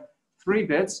I had 3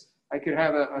 bits, I could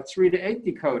have a 3 to 8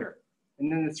 decoder. And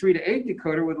then the 3 to 8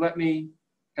 decoder would let me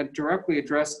directly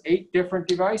address 8 different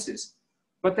devices.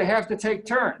 But they have to take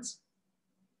turns.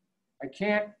 I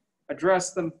can't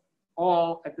address them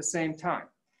all at the same time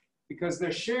because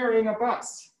they're sharing a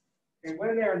bus. And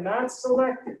when they're not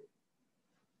selected,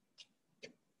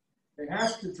 they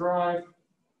have to drive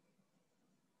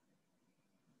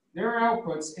their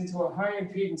outputs into a high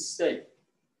impedance state.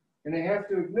 And they have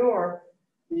to ignore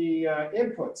the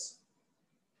inputs.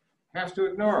 Have to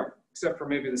ignore them, except for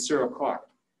maybe the serial clock.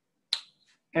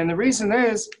 And the reason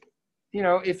is, you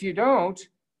know, if you don't,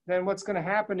 then what's going to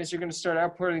happen is you're going to start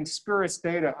outputting spurious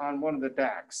data on one of the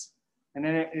DACs. And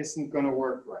then it isn't going to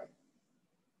work right.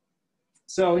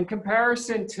 So in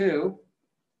comparison to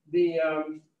the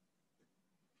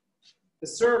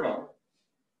servo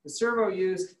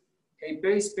used a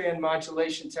baseband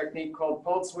modulation technique called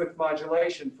pulse width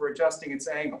modulation for adjusting its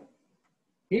angle.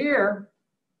 Here,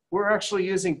 we're actually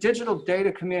using digital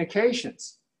data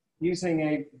communications, using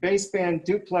a baseband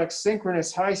duplex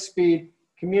synchronous high-speed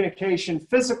communication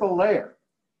physical layer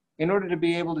in order to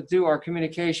be able to do our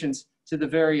communications to the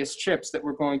various chips that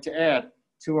we're going to add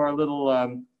to our little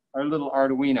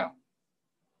Arduino.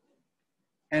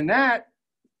 And that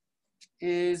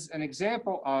is an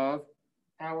example of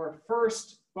our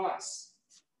first bus,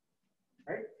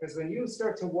 right? Because when you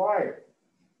start to wire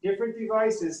different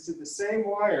devices to the same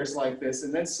wires like this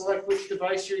and then select which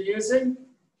device you're using,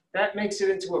 that makes it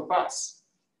into a bus.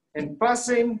 And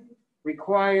busing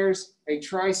requires a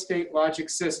tri-state logic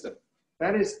system.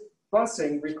 That is,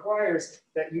 busing requires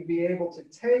that you be able to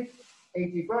take a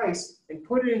device and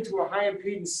put it into a high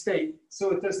impedance state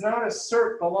so it does not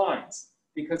assert the lines.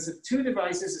 Because if 2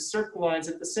 devices assert the lines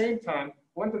at the same time,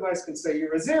 one device can say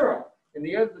you're a 0, and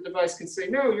the other device can say,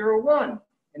 no, you're a 1.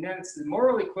 And then it's the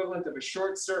moral equivalent of a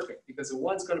short circuit, because a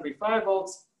 1's going to be 5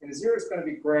 volts and a 0 is going to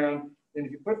be ground. And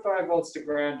if you put 5 volts to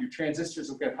ground, your transistors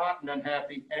will get hot and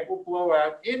unhappy, and it will blow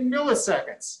out in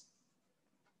milliseconds.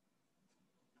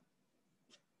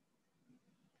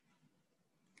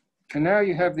 And now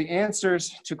you have the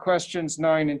answers to questions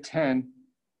 9 and 10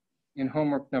 in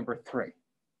homework number 3.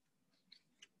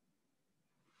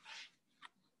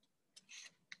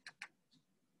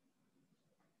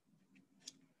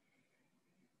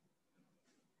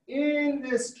 In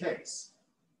this case,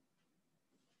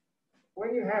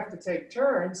 when you have to take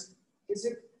turns, is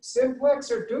it simplex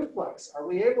or duplex? Are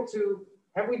we able to,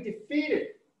 have we defeated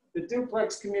the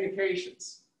duplex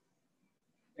communications?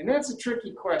 And that's a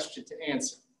tricky question to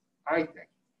answer, I think,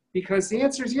 because the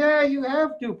answer is, yeah, you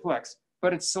have duplex,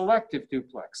 but it's selective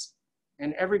duplex,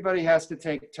 and everybody has to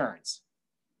take turns.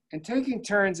 And taking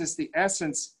turns is the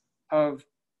essence of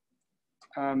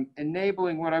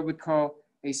enabling what I would call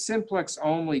a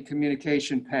simplex-only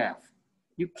communication path.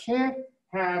 You can't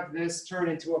have this turn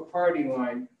into a party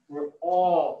line where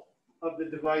all of the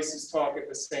devices talk at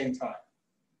the same time.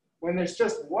 When there's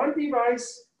just one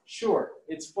device, sure,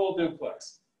 it's full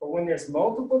duplex. But when there's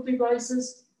multiple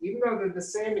devices, even though they're the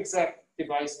same exact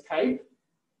device type,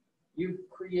 you've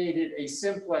created a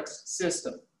simplex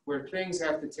system where things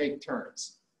have to take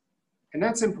turns. And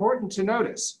that's important to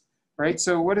notice. Right?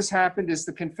 So what has happened is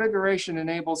the configuration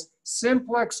enables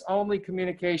simplex-only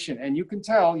communication. And you can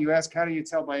tell, you ask, how do you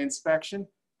tell by inspection?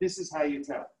 This is how you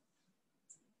tell.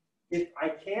 If I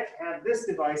can't have this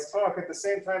device talk at the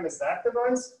same time as that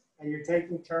device, and you're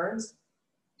taking turns,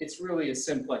 it's really a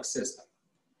simplex system.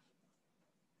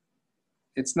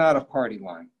 it's not a party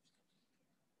line.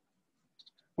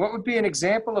 What would be an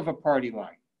example of a party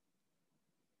line?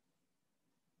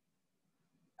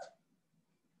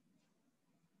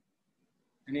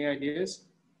 Any ideas?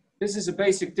 This is a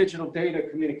basic digital data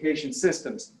communication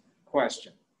systems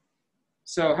question.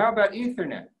 So how about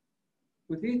Ethernet?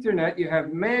 With Ethernet, you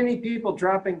have many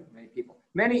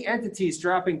entities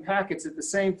dropping packets at the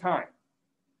same time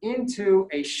into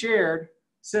a shared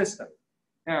system.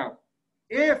 Now,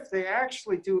 if they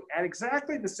actually do at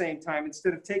exactly the same time,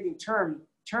 instead of taking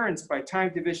turns by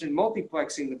time division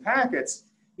multiplexing the packets,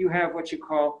 you have what you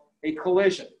call a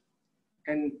collision.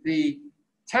 And the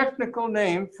technical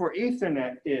name for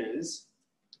Ethernet is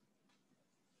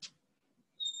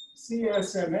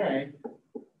CSMA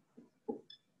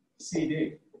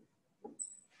CD.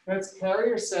 That's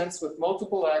carrier sense with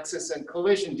multiple access and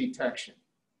collision detection.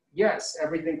 Yes,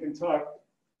 everything can talk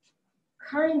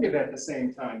kind of at the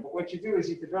same time, but what you do is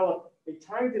you develop a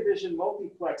time division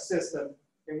multiplex system,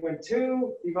 and when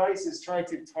two devices try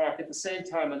to talk at the same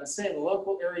time on the same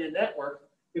local area network,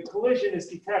 the collision is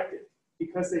detected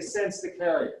because they sense the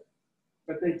carrier.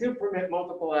 But they do permit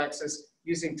multiple access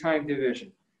using time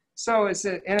division. So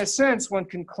in a sense, one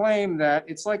can claim that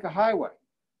it's like a highway.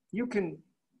 You can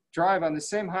drive on the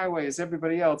same highway as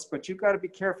everybody else, but you've got to be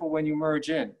careful when you merge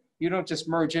in. You don't just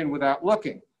merge in without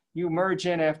looking. You merge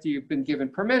in after you've been given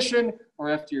permission or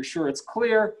after you're sure it's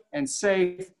clear and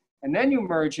safe, and then you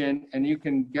merge in and you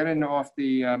can get in off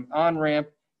the on-ramp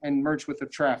and merge with the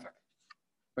traffic.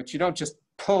 But you don't just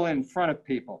pull in front of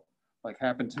people like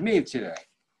happened to me today.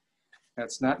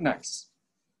 That's not nice.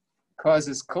 It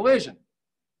causes collision.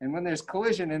 And when there's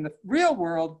collision in the real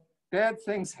world, bad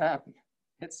things happen.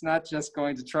 It's not just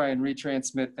going to try and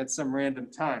retransmit at some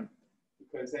random time,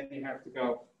 because then you have to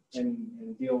go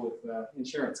and deal with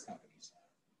insurance companies.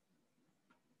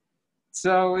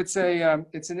 So it's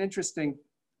an interesting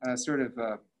sort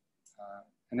of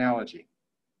analogy.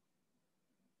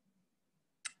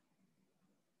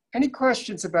 Any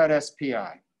questions about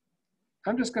SPI?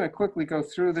 I'm just going to quickly go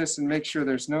through this and make sure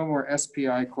there's no more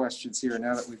SPI questions here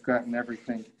now that we've gotten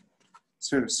everything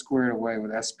sort of squared away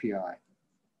with SPI. I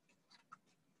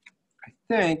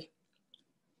think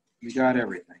we got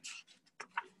everything.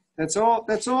 That's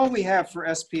all we have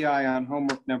for SPI on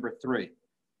homework number 3.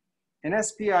 And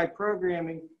SPI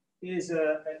programming is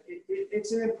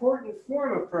it's an important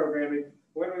form of programming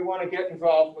when we want to get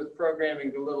involved with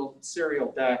programming the little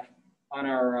serial DAC on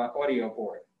our audio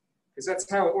board, because that's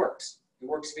how it works. It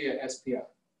works via SPI.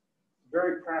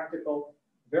 Very practical,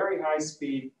 very high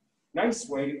speed, nice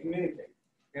way to communicate.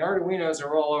 And Arduinos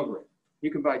are all over it. You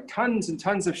can buy tons and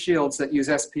tons of shields that use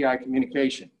SPI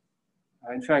communication.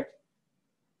 In fact,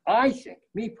 I think,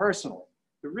 me personally,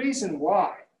 the reason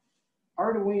why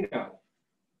Arduino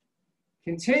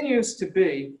continues to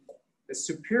be the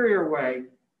superior way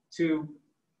to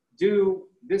do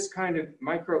this kind of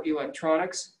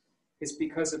microelectronics is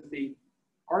because of the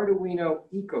Arduino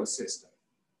ecosystem.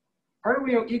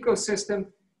 Arduino ecosystem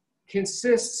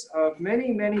consists of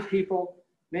many, many people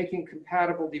making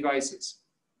compatible devices.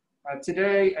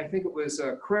 Today, I think it was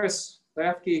Chris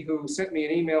Lafke who sent me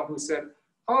an email who said,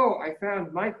 oh, I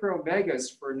found micro megas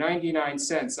for 99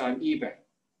 cents on eBay.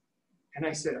 And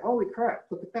I said, holy crap,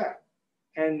 look at that.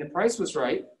 And the price was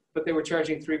right, but they were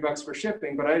charging $3 for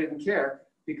shipping, but I didn't care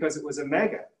because it was a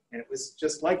mega. And it was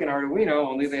just like an Arduino,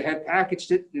 only they had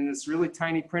packaged it in this really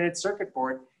tiny printed circuit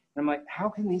board. And I'm like, how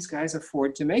can these guys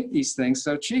afford to make these things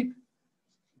so cheap?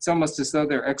 It's almost as though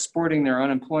they're exporting their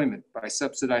unemployment by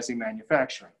subsidizing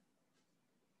manufacturing,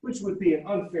 which would be an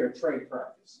unfair trade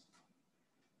practice.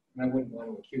 And I wouldn't want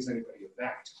to accuse anybody of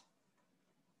that.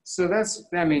 So that's,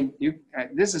 I mean,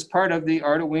 this is part of the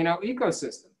Arduino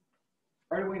ecosystem.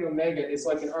 Arduino Mega is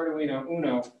like an Arduino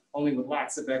Uno, only with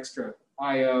lots of extra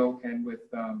I/O and with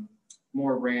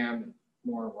more RAM and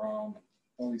more ROM,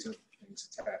 all these other things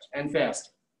attached, and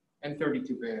fast, and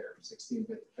 32-bit or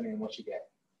 16-bit, depending on what you get.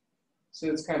 So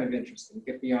it's kind of interesting.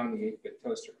 Get beyond the 8-bit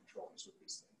toaster controllers with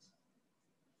these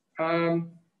things.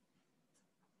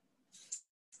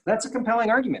 That's a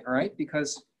compelling argument, right?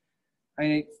 Because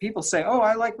people say, oh,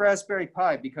 I like Raspberry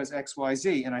Pi because X, Y,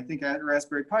 Z. And I think that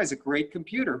Raspberry Pi is a great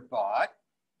computer, but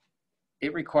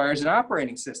it requires an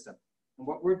operating system. And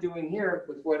what we're doing here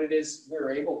with what it is we're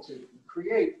able to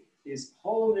create is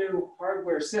whole new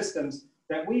hardware systems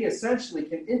that we essentially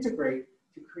can integrate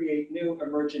to create new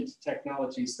emergent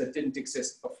technologies that didn't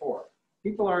exist before.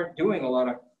 People aren't doing a lot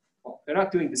of, well, they're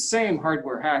not doing the same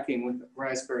hardware hacking with the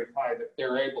Raspberry Pi that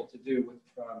they're able to do with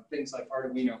things like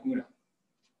Arduino Uno.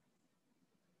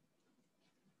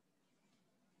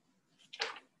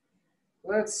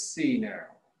 Let's see now.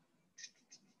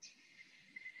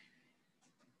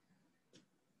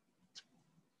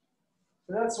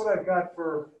 So that's what I've got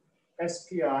for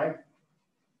SPI.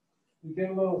 We did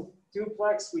a little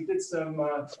duplex. We did some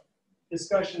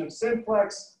discussion of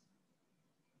simplex.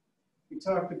 We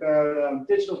talked about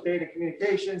digital data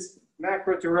communications,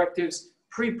 macro directives,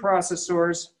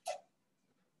 preprocessors.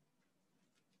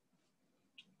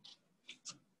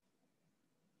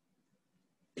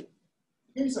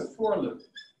 Here's a for loop.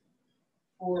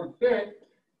 For bit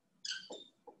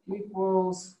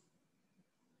equals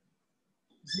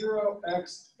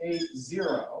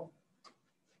 0x80,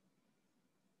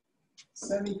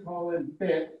 semicolon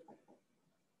bit,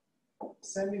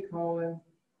 semicolon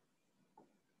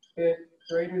bit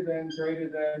greater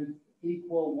than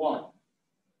equal 1.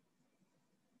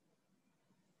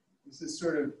 This is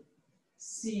sort of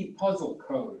C puzzle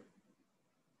code.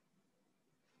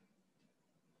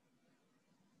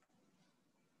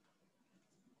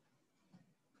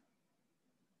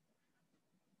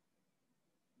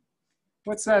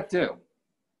 What's that do?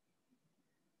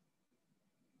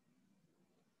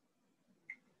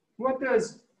 What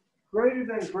does greater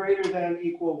than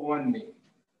equal 1 mean?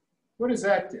 What does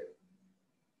that do?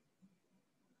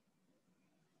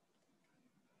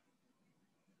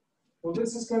 Well,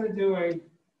 this is going to do a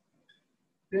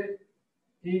bit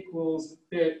equals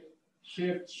bit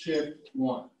shift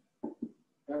 1.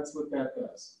 That's what that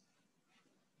does.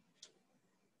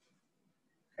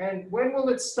 And when will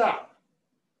it stop?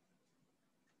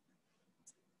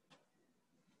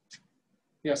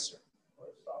 Yes, sir. Or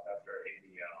stop after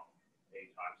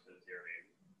 8 times to 0.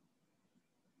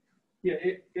 Yeah,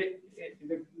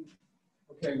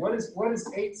 okay, what is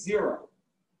 80?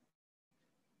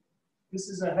 This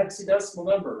is a hexadecimal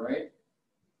number, right?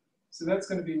 So that's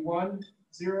going to be 1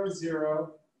 0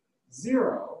 0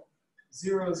 0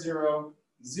 0 0 0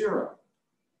 0.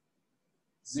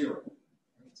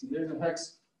 So there's a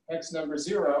hex number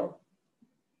 0.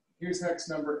 Here's hex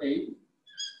number 8.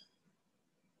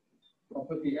 I'll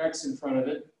put the X in front of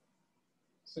it.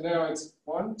 So now it's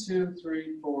 1, 2,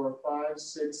 3, 4, 5,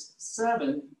 6,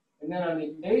 7. And then on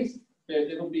the 8th bit,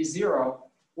 it'll be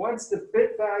 0. Once the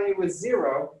bit value is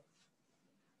 0,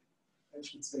 I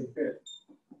should say bit.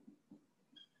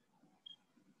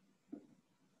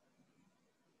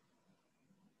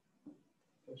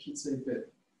 I should say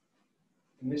bit.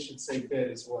 And this should say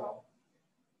bit as well.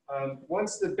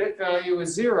 Once the bit value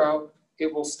is 0,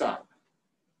 it will stop.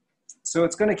 So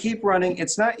it's going to keep running.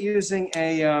 It's not using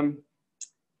a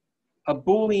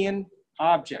Boolean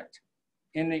object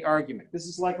in the argument. This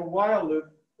is like a while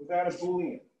loop without a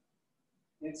Boolean.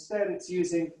 Instead, it's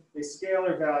using a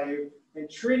scalar value and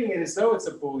treating it as though it's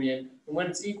a Boolean. And when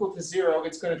it's equal to 0,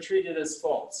 it's going to treat it as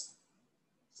false.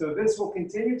 So this will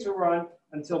continue to run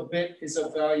until bit is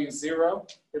of value 0.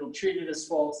 It'll treat it as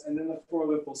false, and then the for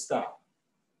loop will stop.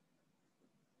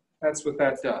 That's what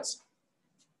that does.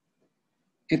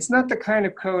 It's not the kind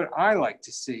of code I like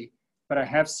to see, but I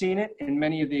have seen it in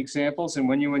many of the examples, and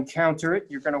when you encounter it,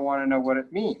 you're going to want to know what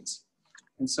it means.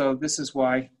 And so this is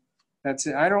why that's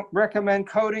it. I don't recommend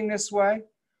coding this way,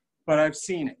 but I've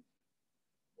seen it.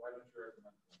 Why don't you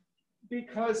recommend that?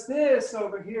 Because this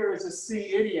over here is a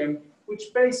C idiom,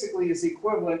 which basically is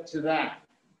equivalent to that.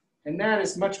 And that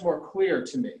is much more clear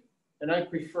to me, and I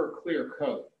prefer clear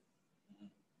code.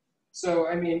 So,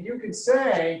 I mean, you could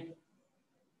say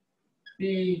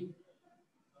be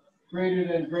greater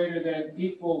than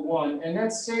equal 1, and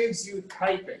that saves you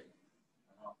typing.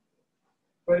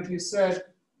 But if you said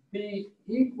b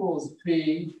equals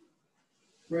b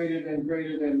greater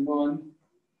than 1,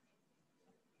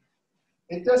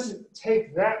 it doesn't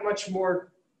take that much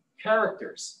more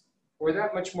characters or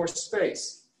that much more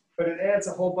space, but it adds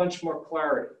a whole bunch more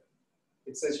clarity.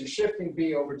 It says you're shifting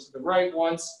b over to the right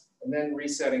once and then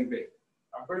resetting b.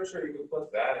 I'm pretty sure you could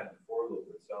put that in the for loop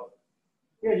itself.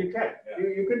 Yeah, you can. Yeah.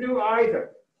 You can do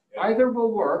either. Yeah. Either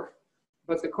will work,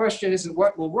 but the question isn't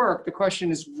what will work. The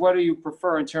question is, what do you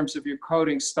prefer in terms of your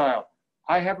coding style?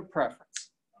 I have a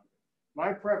preference.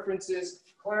 My preference is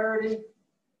clarity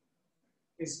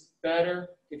is better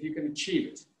if you can achieve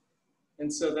it.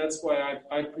 And so that's why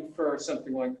I prefer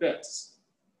something like this.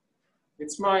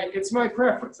 It's my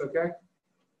preference, okay?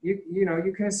 You know,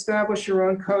 you can establish your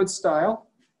own code style.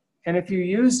 And if you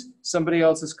use somebody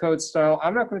else's code style,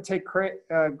 I'm not going to take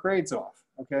grades off,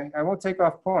 okay? I won't take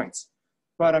off points,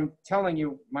 but I'm telling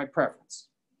you my preference.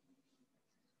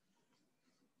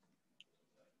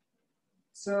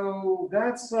 So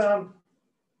that's that.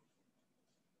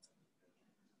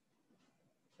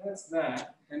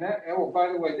 And that, oh,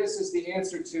 by the way, this is the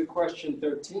answer to question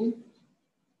 13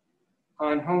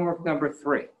 on homework number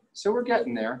 3. So we're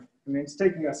getting there. I mean, it's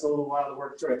taking us a little while to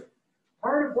work through it.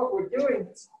 Part of what we're doing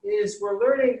is we're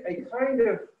learning a kind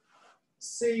of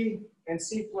C and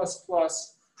C++,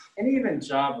 and even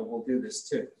Java will do this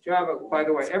too. Java, by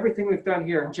the way, everything we've done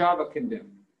here, Java can do.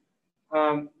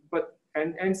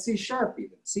 And C# even.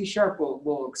 C#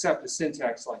 will accept a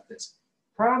syntax like this.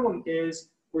 Problem is,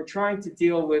 we're trying to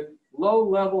deal with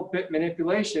low-level bit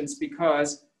manipulations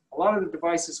because a lot of the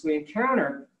devices we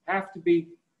encounter have to be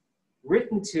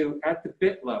written to at the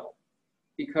bit level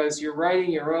because you're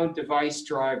writing your own device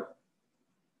driver.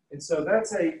 And so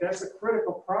that's a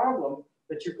critical problem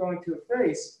that you're going to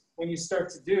face when you start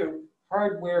to do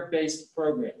hardware-based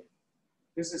programming.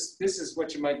 This is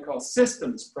what you might call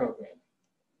systems programming.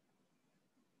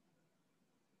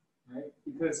 Right?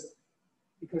 Because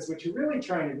what you're really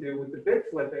trying to do with the bit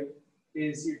flipping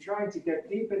is you're trying to get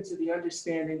deep into the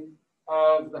understanding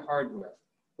of the hardware.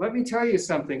 Let me tell you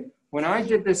something. When I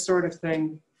did this sort of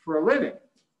thing for a living,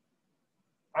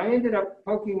 I ended up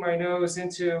poking my nose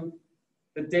into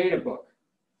the data book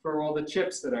for all the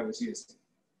chips that I was using.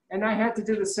 And I had to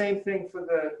do the same thing for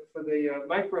the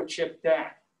microchip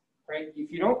DAC, right?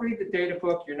 If you don't read the data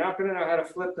book, you're not gonna know how to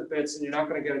flip the bits and you're not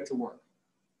gonna get it to work.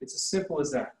 It's as simple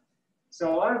as that.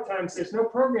 So a lot of times there's no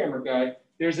programmer guide,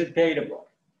 there's a data book.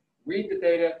 Read the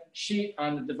data sheet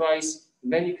on the device,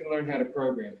 and then you can learn how to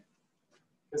program it.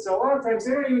 And so a lot of times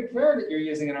they don't even care that you're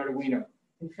using an Arduino.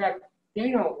 In fact, they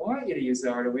don't want you to use the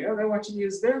Arduino, they want you to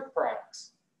use their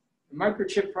products. The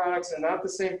microchip products are not the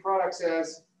same products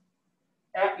as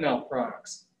Atmel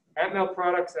products. Atmel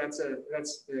products, that's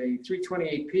the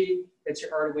 328P, that's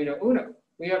your Arduino Uno.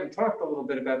 We haven't talked a little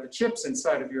bit about the chips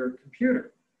inside of your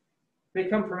computer. They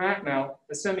come from Atmel,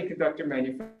 a semiconductor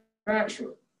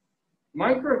manufacturer.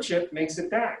 Microchip makes a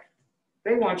DAC.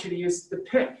 They want you to use the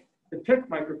PIC. The PIC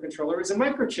microcontroller is a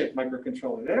microchip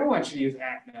microcontroller. They don't want you to use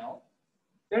Atmel.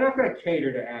 They're not going to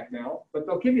cater to Atmel, but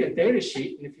they'll give you a data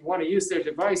sheet, and if you want to use their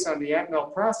device on the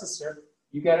Atmel processor,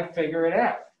 you got to figure it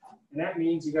out. And that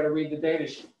means you got to read the data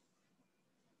sheet.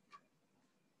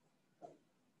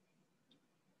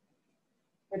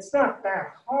 It's not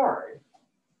that hard.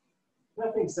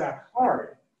 Nothing's that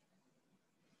hard.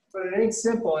 But it ain't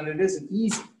simple and it isn't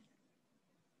easy.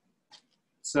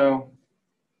 So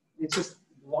it's just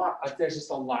there's just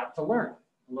a lot to learn,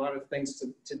 a lot of things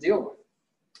to deal with.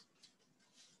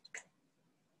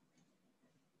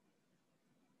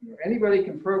 You know, anybody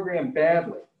can program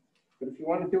badly, but if you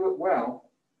want to do it well,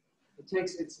 it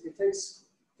takes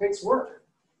work.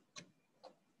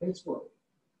 It takes work.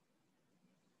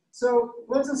 So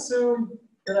let's assume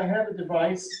that I have a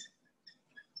device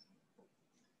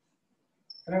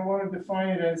and I want to define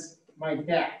it as my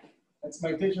DAC. That's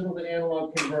my digital to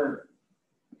analog converter.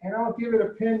 And I'll give it a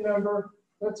pin number.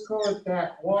 Let's call it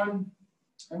DAC1.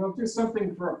 And I'll do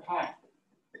something for a pot,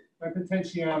 my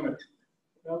potentiometer.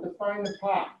 And I'll define the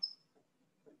pot.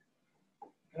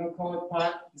 And I'll call it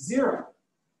pot 0.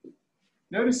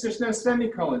 Notice there's no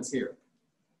semicolons here.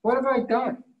 What have I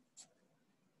done?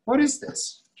 What is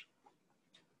this?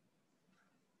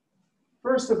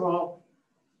 First of all,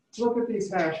 look at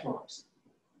these hash marks.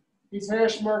 These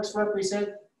hash marks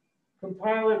represent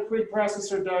compiler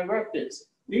preprocessor directives.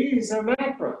 These are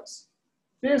macros.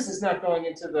 This is not going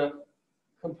into the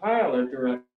compiler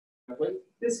directly.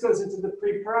 This goes into the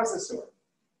preprocessor.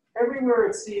 Everywhere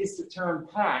it sees the term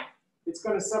pot, it's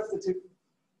going to substitute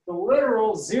the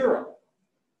literal 0.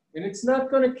 And it's not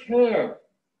going to care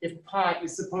if pot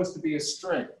is supposed to be a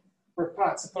string, or if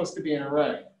pot's supposed to be an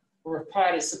array, or if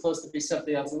pot is supposed to be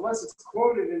something else. Unless it's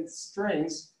quoted in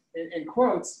strings, in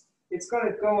quotes, it's going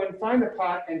to go and find the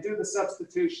pot and do the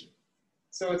substitution.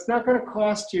 So it's not going to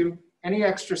cost you any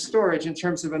extra storage in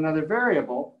terms of another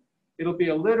variable. It'll be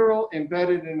a literal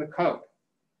embedded in the code.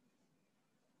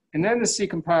 And then the C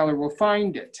compiler will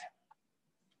find it.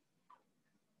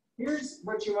 Here's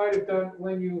what you might have done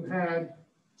when you had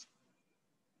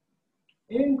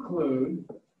include.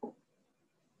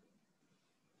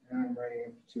 I'm writing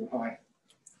it too high.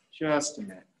 Just a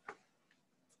minute.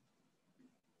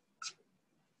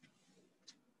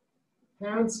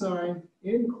 Pound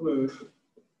include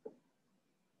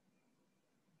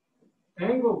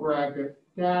angle bracket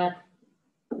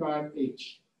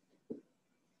DAC.h.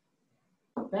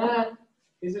 That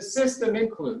is a system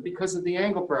include because of the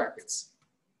angle brackets.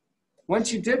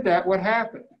 Once you did that, what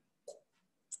happened?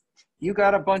 You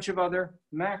got a bunch of other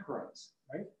macros,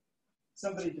 right?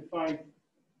 Somebody defined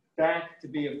DAC to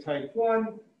be of type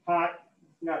 1, pot,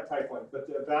 not type 1, but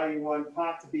the value 1,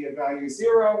 pot to be a value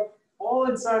 0, all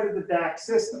inside of the DAC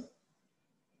system.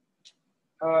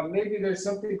 Maybe there's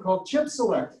something called chip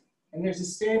select, and there's a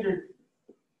standard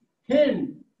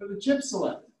pin for the chip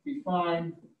select.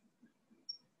 Define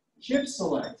chip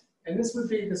select. And this would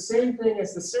be the same thing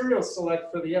as the serial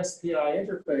select for the SPI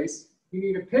interface. You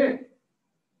need a pin.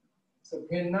 So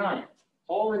pin 9,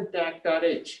 all in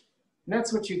DAC.H. And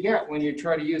that's what you get when you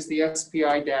try to use the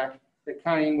SPI DAC, the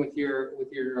kind with your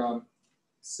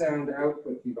sound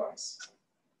output device.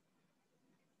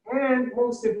 And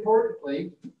most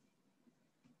importantly,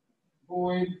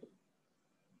 void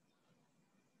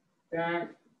DAC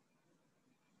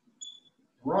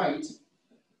write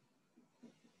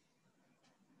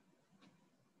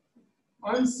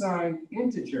unsigned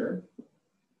integer,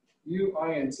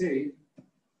 UINT,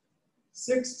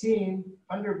 16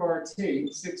 underbar T,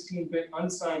 16-bit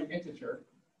unsigned integer,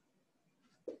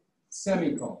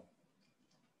 semicolon.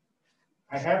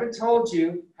 I haven't told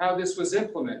you how this was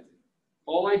implemented.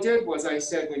 All I did was I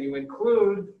said when you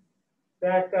include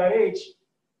DAC.H,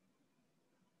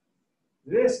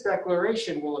 this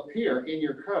declaration will appear in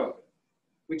your code,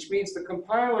 which means the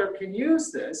compiler can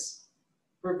use this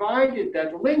provided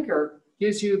that linker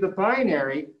gives you the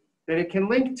binary that it can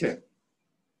link to.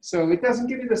 So it doesn't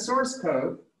give you the source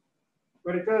code.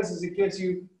 What it does is it gives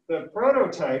you the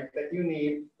prototype that you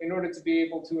need in order to be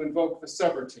able to invoke the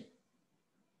subroutine.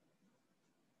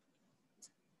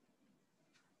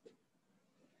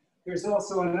 There's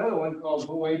also another one called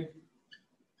void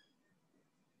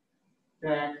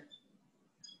DAC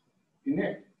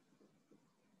init.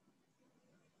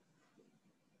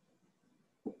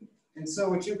 And so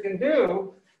what you can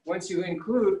do once you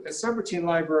include a subroutine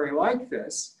library like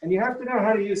this, and you have to know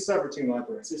how to use subroutine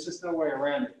libraries. There's just no way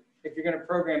around it. If you're going to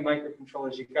program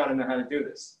microcontrollers, you've got to know how to do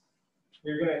this.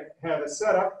 You're going to have a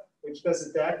setup which does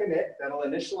a DAC init. That'll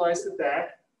initialize the DAC.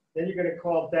 Then you're going to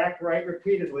call DAC write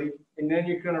repeatedly, and then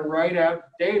you're going to write out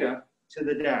data to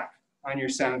the DAC on your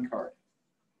sound card.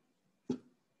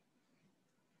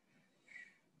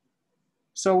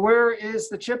 So where is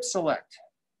the chip select?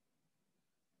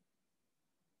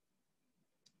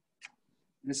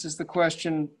 This is the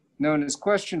question known as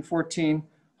question 14,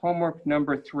 homework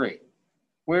number 3.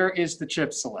 Where is the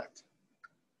chip select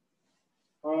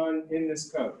in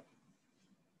this code?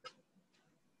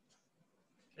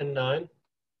 Pin 9.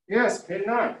 Yes, pin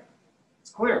 9. It's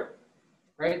clear,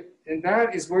 right? And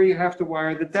that is where you have to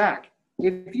wire the DAC.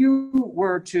 If you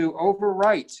were to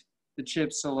overwrite the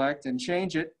chip select and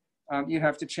change it, you'd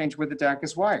have to change where the DAC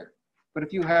is wired. But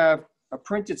if you have a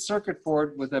printed circuit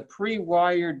board with a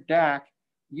pre-wired DAC,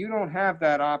 you don't have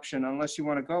that option unless you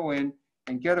want to go in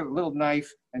and get a little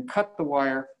knife and cut the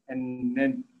wire and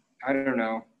then, I don't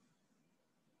know,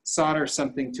 solder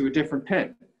something to a different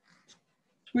pin,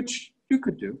 which you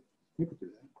could do. You could do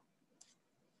that.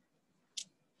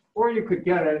 Or you could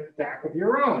get a DAC of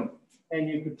your own and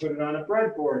you could put it on a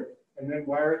breadboard and then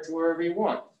wire it to wherever you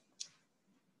want.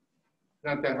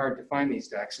 Not that hard to find these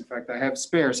DACs. In fact, I have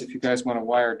spares if you guys want to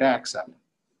wire DACs up.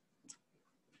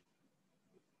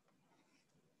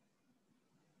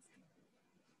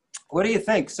 What do you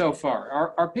think so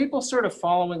far? Are people sort of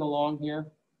following along here?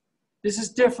 This is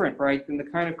different, right, than the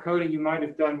kind of coding you might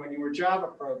have done when you were Java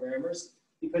programmers,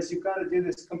 because you've got to do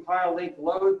this compile, link,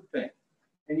 load thing.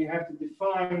 And you have to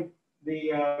define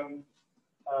the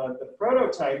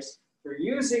prototypes for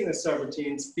using the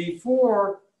subroutines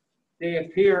before they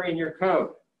appear in your code.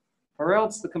 Or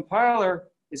else the compiler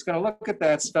is going to look at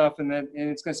that stuff and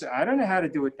it's going to say, I don't know how to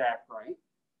do a DAC right.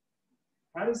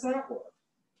 How does that work?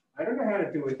 I don't know how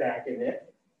to do a DAC init.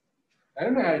 I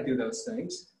don't know how to do those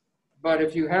things. But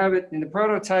if you have it in the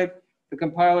prototype, the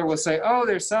compiler will say, oh,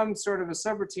 there's some sort of a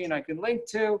subroutine I can link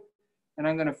to, and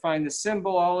I'm going to find the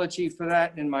symbology for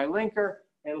that in my linker.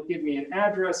 And it'll give me an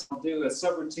address. I'll do a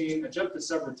subroutine, a jump to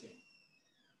subroutine.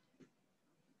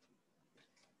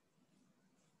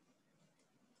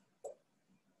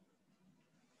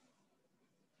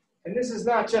 And this is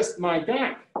not just my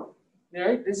DAC.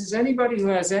 Right? This is anybody who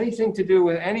has anything to do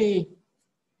with any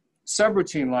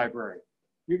subroutine library.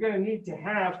 You're going to need to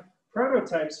have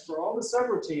prototypes for all the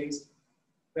subroutines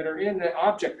that are in the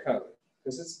object code,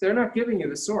 because they're not giving you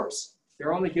the source.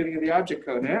 They're only giving you the object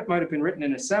code. And that might have been written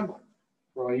in assembly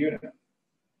for all you know.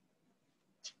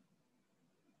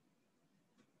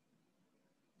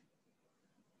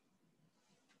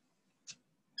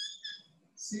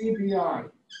 CBI.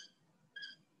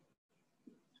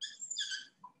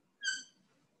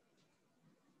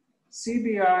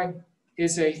 CBI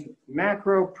is a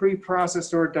macro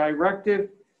preprocessor directive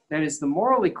that is the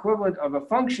moral equivalent of a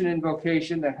function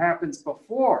invocation that happens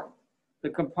before the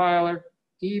compiler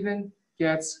even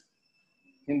gets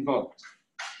invoked.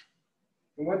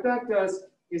 And what that does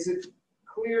is it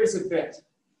clears a bit.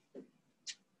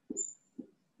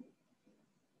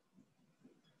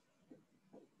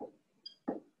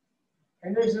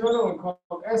 And there's another one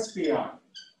called SPI.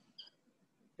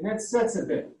 And that sets a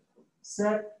bit.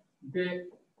 Set bit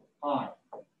I.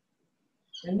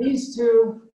 And these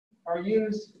two are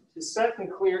used to set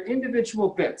and clear individual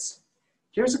bits.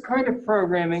 Here's a kind of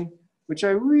programming which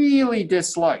I really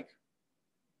dislike,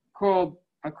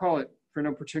 I call it, for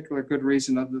no particular good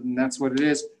reason other than that's what it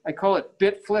is, I call it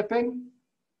bit flipping.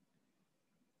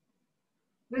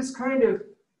 This kind of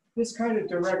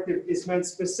directive is meant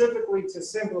specifically to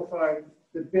simplify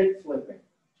the bit flipping.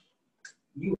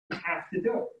 You have to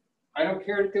do it. I don't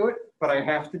care to do it, but I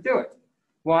have to do it.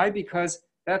 Why? Because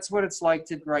that's what it's like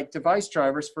to write device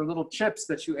drivers for little chips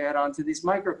that you add onto these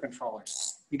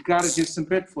microcontrollers. You've got to do some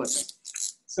bit flipping.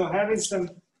 So having some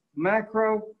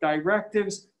macro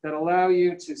directives that allow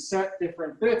you to set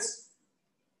different bits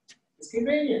is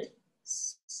convenient.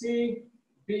 CBI,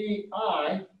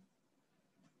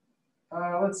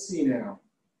 let's see now.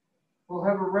 We'll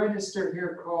have a register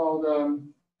here called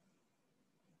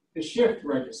the shift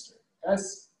register,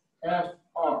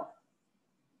 SFR.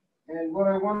 And what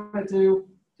I want to do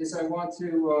is I want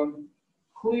to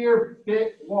clear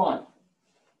bit 1.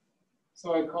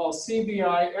 So I call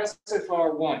CBI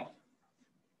SFR1.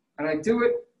 And I do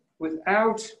it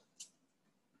without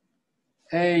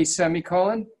a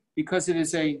semicolon because it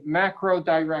is a macro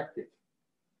directive.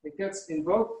 It gets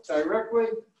invoked directly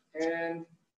and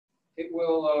it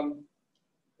will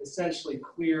essentially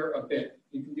clear a bit.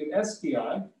 You can do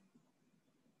SPI,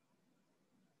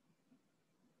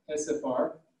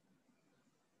 SFR,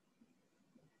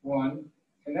 1,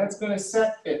 and that's going to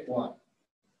set bit 1.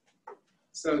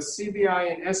 So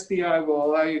CBI and SPI will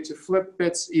allow you to flip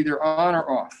bits either on or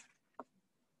off.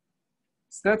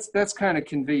 So that's kind of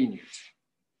convenient.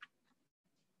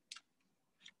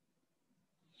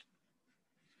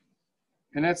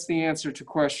 And that's the answer to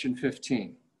question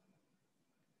 15.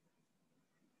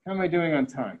 How am I doing on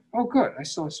time? Oh, good. I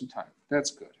still have some time.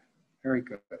 That's good. Very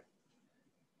good.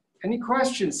 Any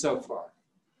questions so far?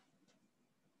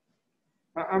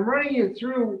 I'm running you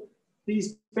through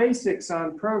these basics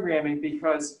on programming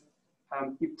because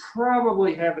you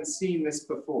probably haven't seen this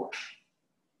before.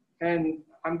 And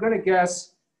I'm going to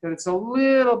guess that it's a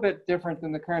little bit different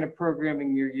than the kind of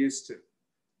programming you're used to.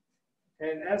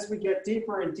 And as we get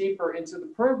deeper and deeper into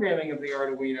the programming of the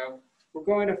Arduino, we're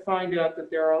going to find out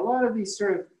that there are a lot of these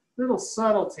sort of little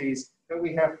subtleties that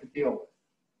we have to deal with.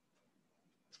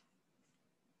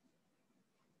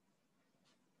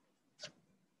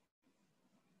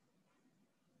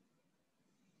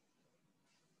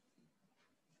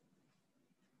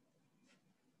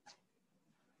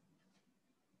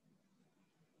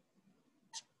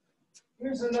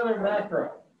 Here's another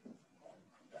macro.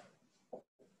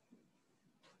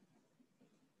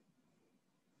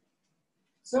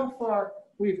 So far,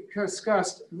 we've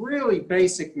discussed really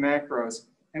basic macros,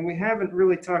 and we haven't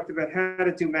really talked about how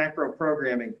to do macro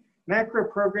programming. Macro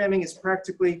programming is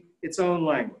practically its own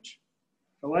language,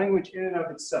 a language in and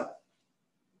of itself.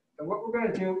 And what we're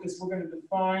going to do is we're going to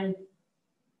define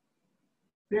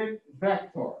bit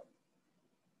vector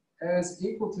as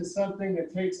equal to something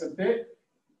that takes a bit,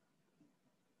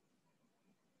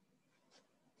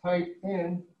 type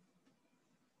in,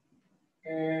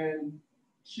 and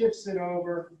shifts it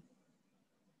over.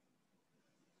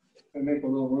 I make a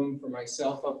little room for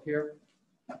myself up here.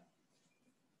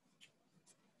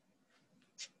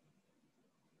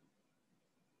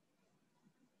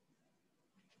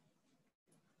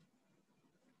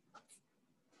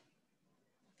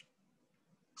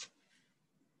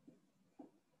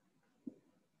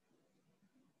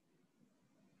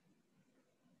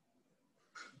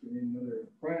 Another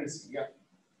parenthesis. Yeah.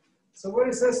 So what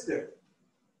does this do?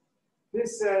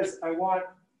 This says I want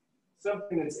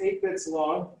something that's 8 bits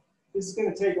long. This is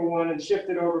going to take a 1 and shift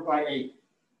it over by 8.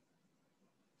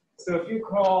 So if you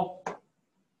call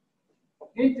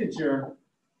integer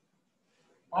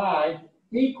I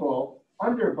equal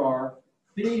underbar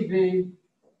BV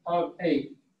of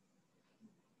 8,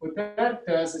 what that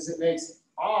does is it makes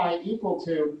I equal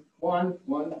to 1,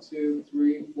 1, 2,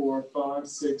 3, 4, 5,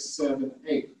 6, 7,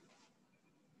 8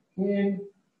 in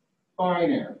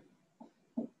binary.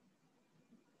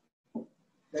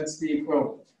 That's the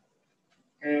equivalent.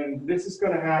 And this is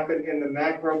going to happen in the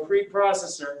macro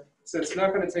preprocessor, so it's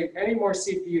not going to take any more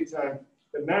CPU time.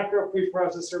 The macro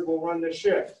preprocessor will run the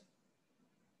shift.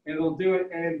 And it'll do it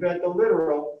and embed the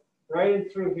literal right in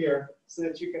through here so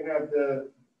that you can have the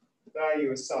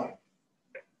value assigned.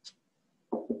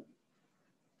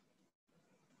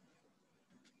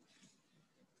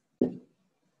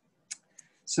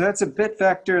 So that's a bit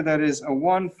vector that is a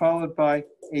 1 followed by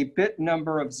a bit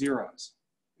number of zeros.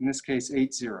 In this case,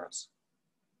 8 zeros.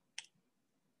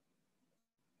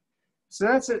 So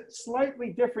that's a slightly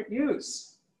different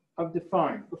use of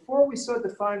define. Before we saw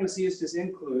define was used as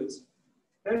includes.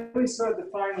 Then we saw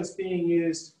define was being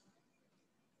used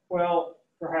well,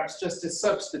 perhaps just a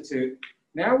substitute.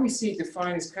 Now we see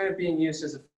define as kind of being used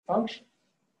as a function.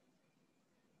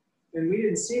 And we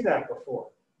didn't see that before.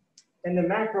 And the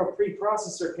macro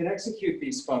preprocessor can execute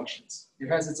these functions. It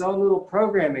has its own little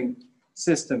programming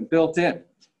system built in.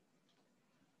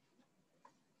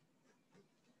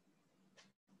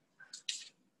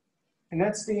 And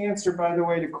that's the answer, by the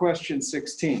way, to question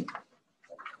 16.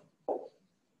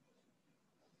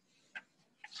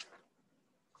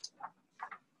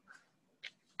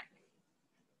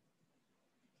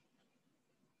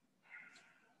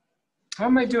 How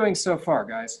am I doing so far,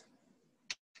 guys?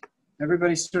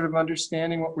 Everybody sort of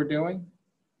understanding what we're doing?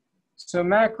 So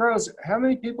macros, how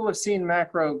many people have seen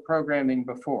macro programming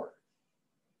before?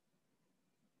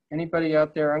 Anybody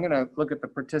out there? I'm gonna look at the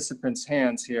participants'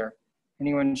 hands here.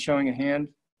 Anyone showing a hand?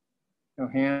 No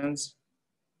hands?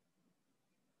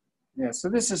 Yeah, so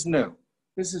this is new.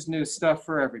 This is new stuff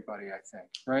for everybody, I think,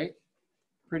 right?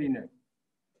 Pretty new.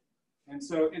 And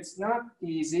so it's not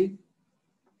easy,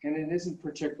 and it isn't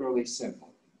particularly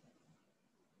simple.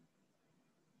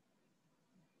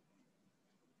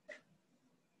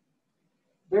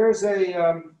 There's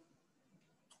a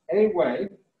way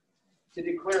to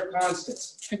declare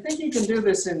constants. I think you can do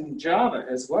this in Java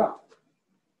as well.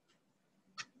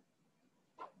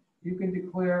 You can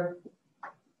declare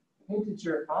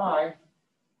integer I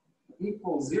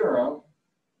equals 0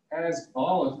 as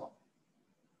volatile.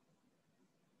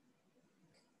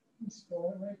 It's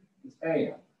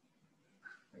A.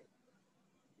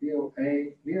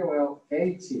 V-O-L-A-T-I-L.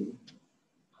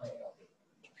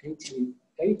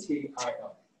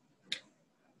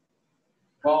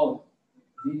 Volatile.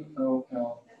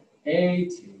 V-O-L-A-T-I-L-E.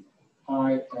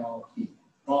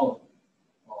 Volatile.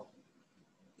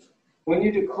 When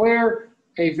you declare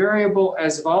a variable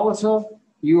as volatile,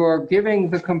 you are giving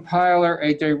the compiler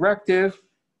a directive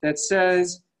that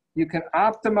says you can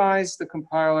optimize the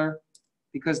compiler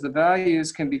because the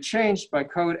values can be changed by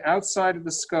code outside of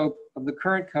the scope of the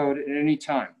current code at any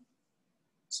time.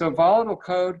 So volatile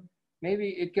code, maybe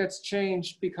it gets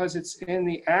changed because it's in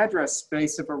the address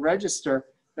space of a register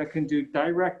that can do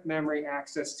direct memory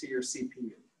access to your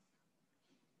CPU.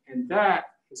 And that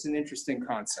is an interesting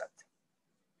concept.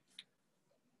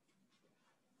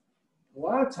 A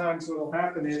lot of times what will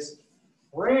happen is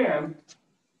RAM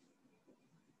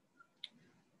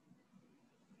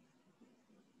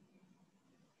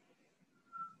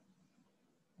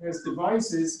has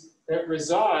devices that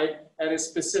reside at a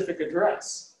specific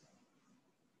address.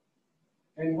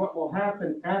 And what will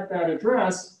happen at that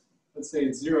address, let's say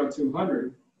it's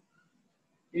 0200,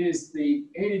 is the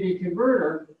A to D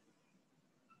converter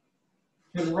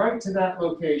can write to that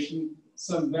location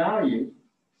some value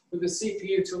for the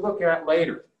CPU to look at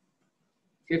later.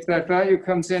 If that value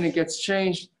comes in and gets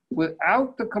changed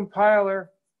without the compiler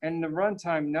and the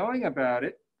runtime knowing about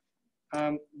it,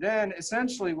 then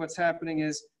essentially what's happening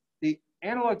is the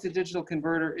analog to digital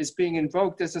converter is being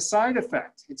invoked as a side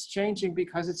effect. It's changing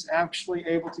because it's actually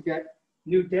able to get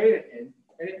new data in,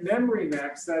 and it memory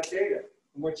maps that data.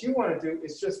 And what you want to do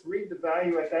is just read the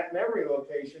value at that memory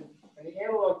location, and the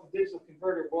analog to digital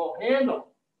converter will handle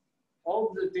all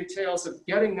of the details of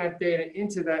getting that data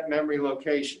into that memory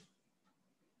location.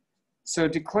 So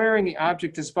declaring the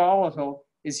object as volatile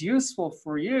is useful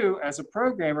for you as a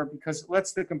programmer because it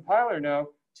lets the compiler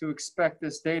know to expect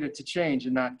this data to change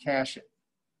and not cache it,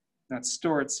 not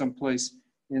store it someplace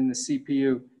in the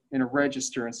CPU in a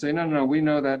register and say, no, no, no, we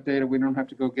know that data, we don't have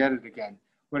to go get it again.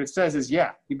 What it says is,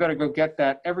 yeah, you better go get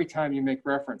that every time you make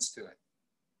reference to it.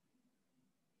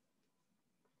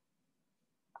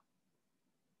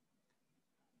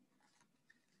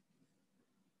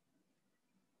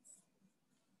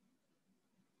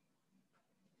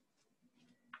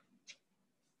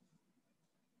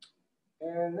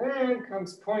 And then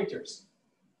comes pointers.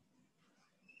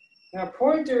 Now,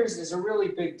 pointers is a really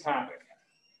big topic,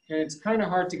 and it's kind of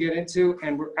hard to get into,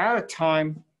 and we're out of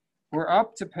time. We're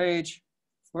up to page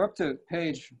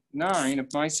 9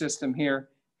 of my system here,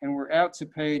 and we're out to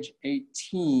page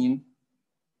 18.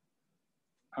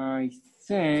 I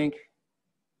think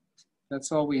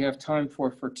that's all we have time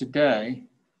for today.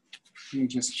 Let me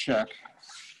just check.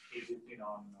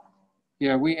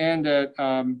 Yeah, we end at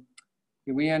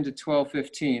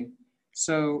 12:15.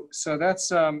 So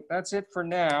that's it for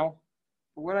now.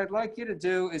 What I'd like you to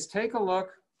do is take a look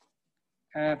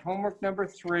at homework number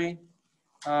 3.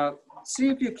 See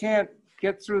if you can't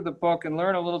get through the book and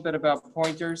learn a little bit about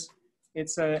pointers.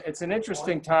 It's an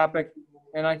interesting topic,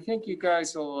 and I think you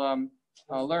guys will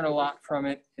learn a lot from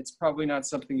it. It's probably not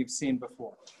something you've seen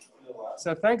before.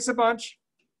 So thanks a bunch,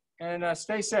 and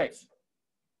stay safe.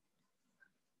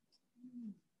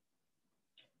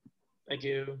 Thank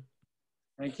you.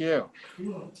 Thank you.